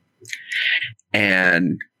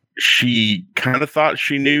 And she kind of thought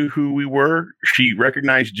she knew who we were. She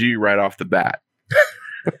recognized you right off the bat.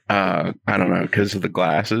 I don't know, because of the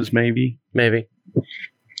glasses, maybe.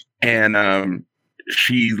 And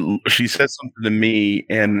she said something to me,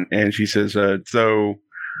 and she says, "So,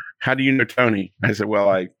 how do you know Tony?" I said,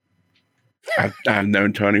 "Well, I've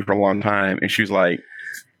known Tony for a long time." And she's like,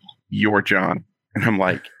 "You're John." And I'm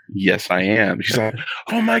like, "Yes, I am." She's like,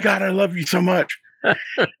 "Oh my God, I love you so much."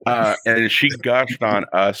 And she gushed on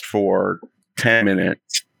us for 10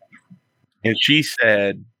 minutes. And she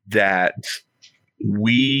said that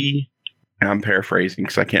I'm paraphrasing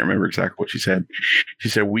because I can't remember exactly what she said. She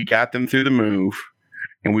said, we got them through the move,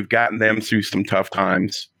 and we've gotten them through some tough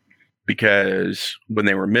times, because when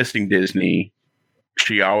they were missing Disney,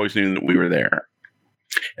 she always knew that we were there.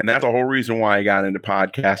 And that's the whole reason why I got into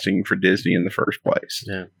podcasting for Disney in the first place.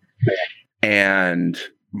 Yeah. And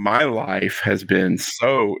my life has been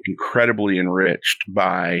so incredibly enriched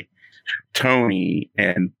by Tony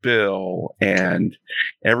and Bill and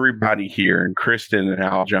everybody here, and Kristen and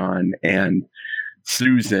Aljon and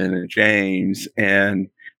Susan and James and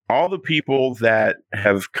all the people that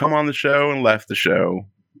have come on the show and left the show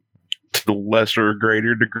to the lesser or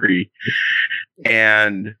greater degree.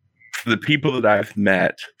 And for the people that I've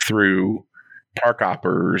met through Park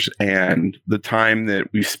Hoppers and the time that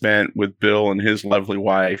we spent with Bill and his lovely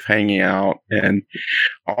wife hanging out, and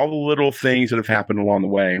all the little things that have happened along the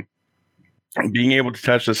way, being able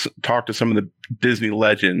to talk to some of the Disney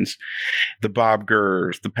legends, the Bob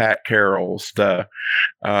Gurrs, the Pat Carrolls, the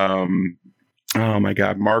oh my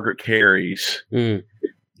God, Margaret Carey's, the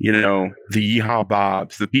Yeehaw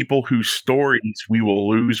Bobs, the people whose stories we will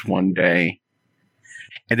lose one day.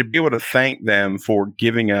 And to be able to thank them for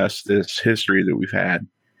giving us this history that we've had,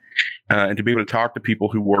 and to be able to talk to people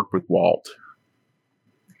who worked with Walt.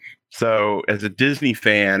 So as a Disney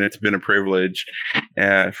fan, it's been a privilege.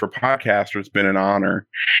 For podcasters, it's been an honor.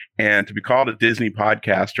 And to be called a Disney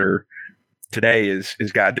podcaster today is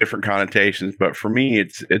got different connotations. But for me,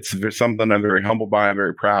 it's something I'm very humbled by, I'm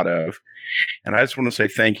very proud of. And I just want to say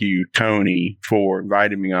thank you, Tony, for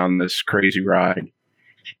inviting me on this crazy ride.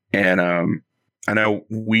 And I know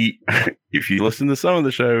if you listen to some of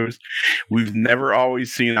the shows, we've never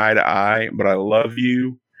always seen eye to eye, but I love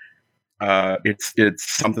you. It's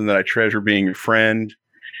something that I treasure, being a friend,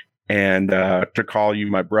 and to call you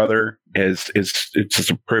my brother it's just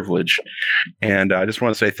a privilege. And I just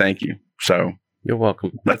want to say thank you. So you're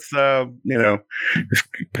welcome. Let's if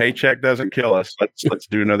paycheck doesn't kill us, let's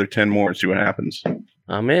do another 10 more and see what happens.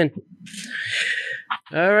 I'm in.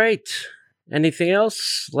 All right. Anything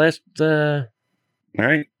else? Last. All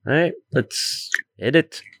right. Let's hit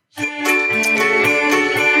it.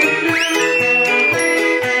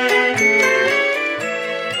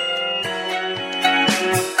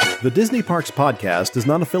 The Disney Parks Podcast is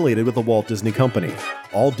not affiliated with the Walt Disney Company.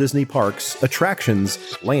 All Disney Parks, attractions,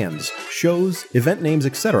 lands, shows, event names,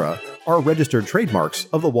 etc. are registered trademarks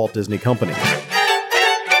of the Walt Disney Company.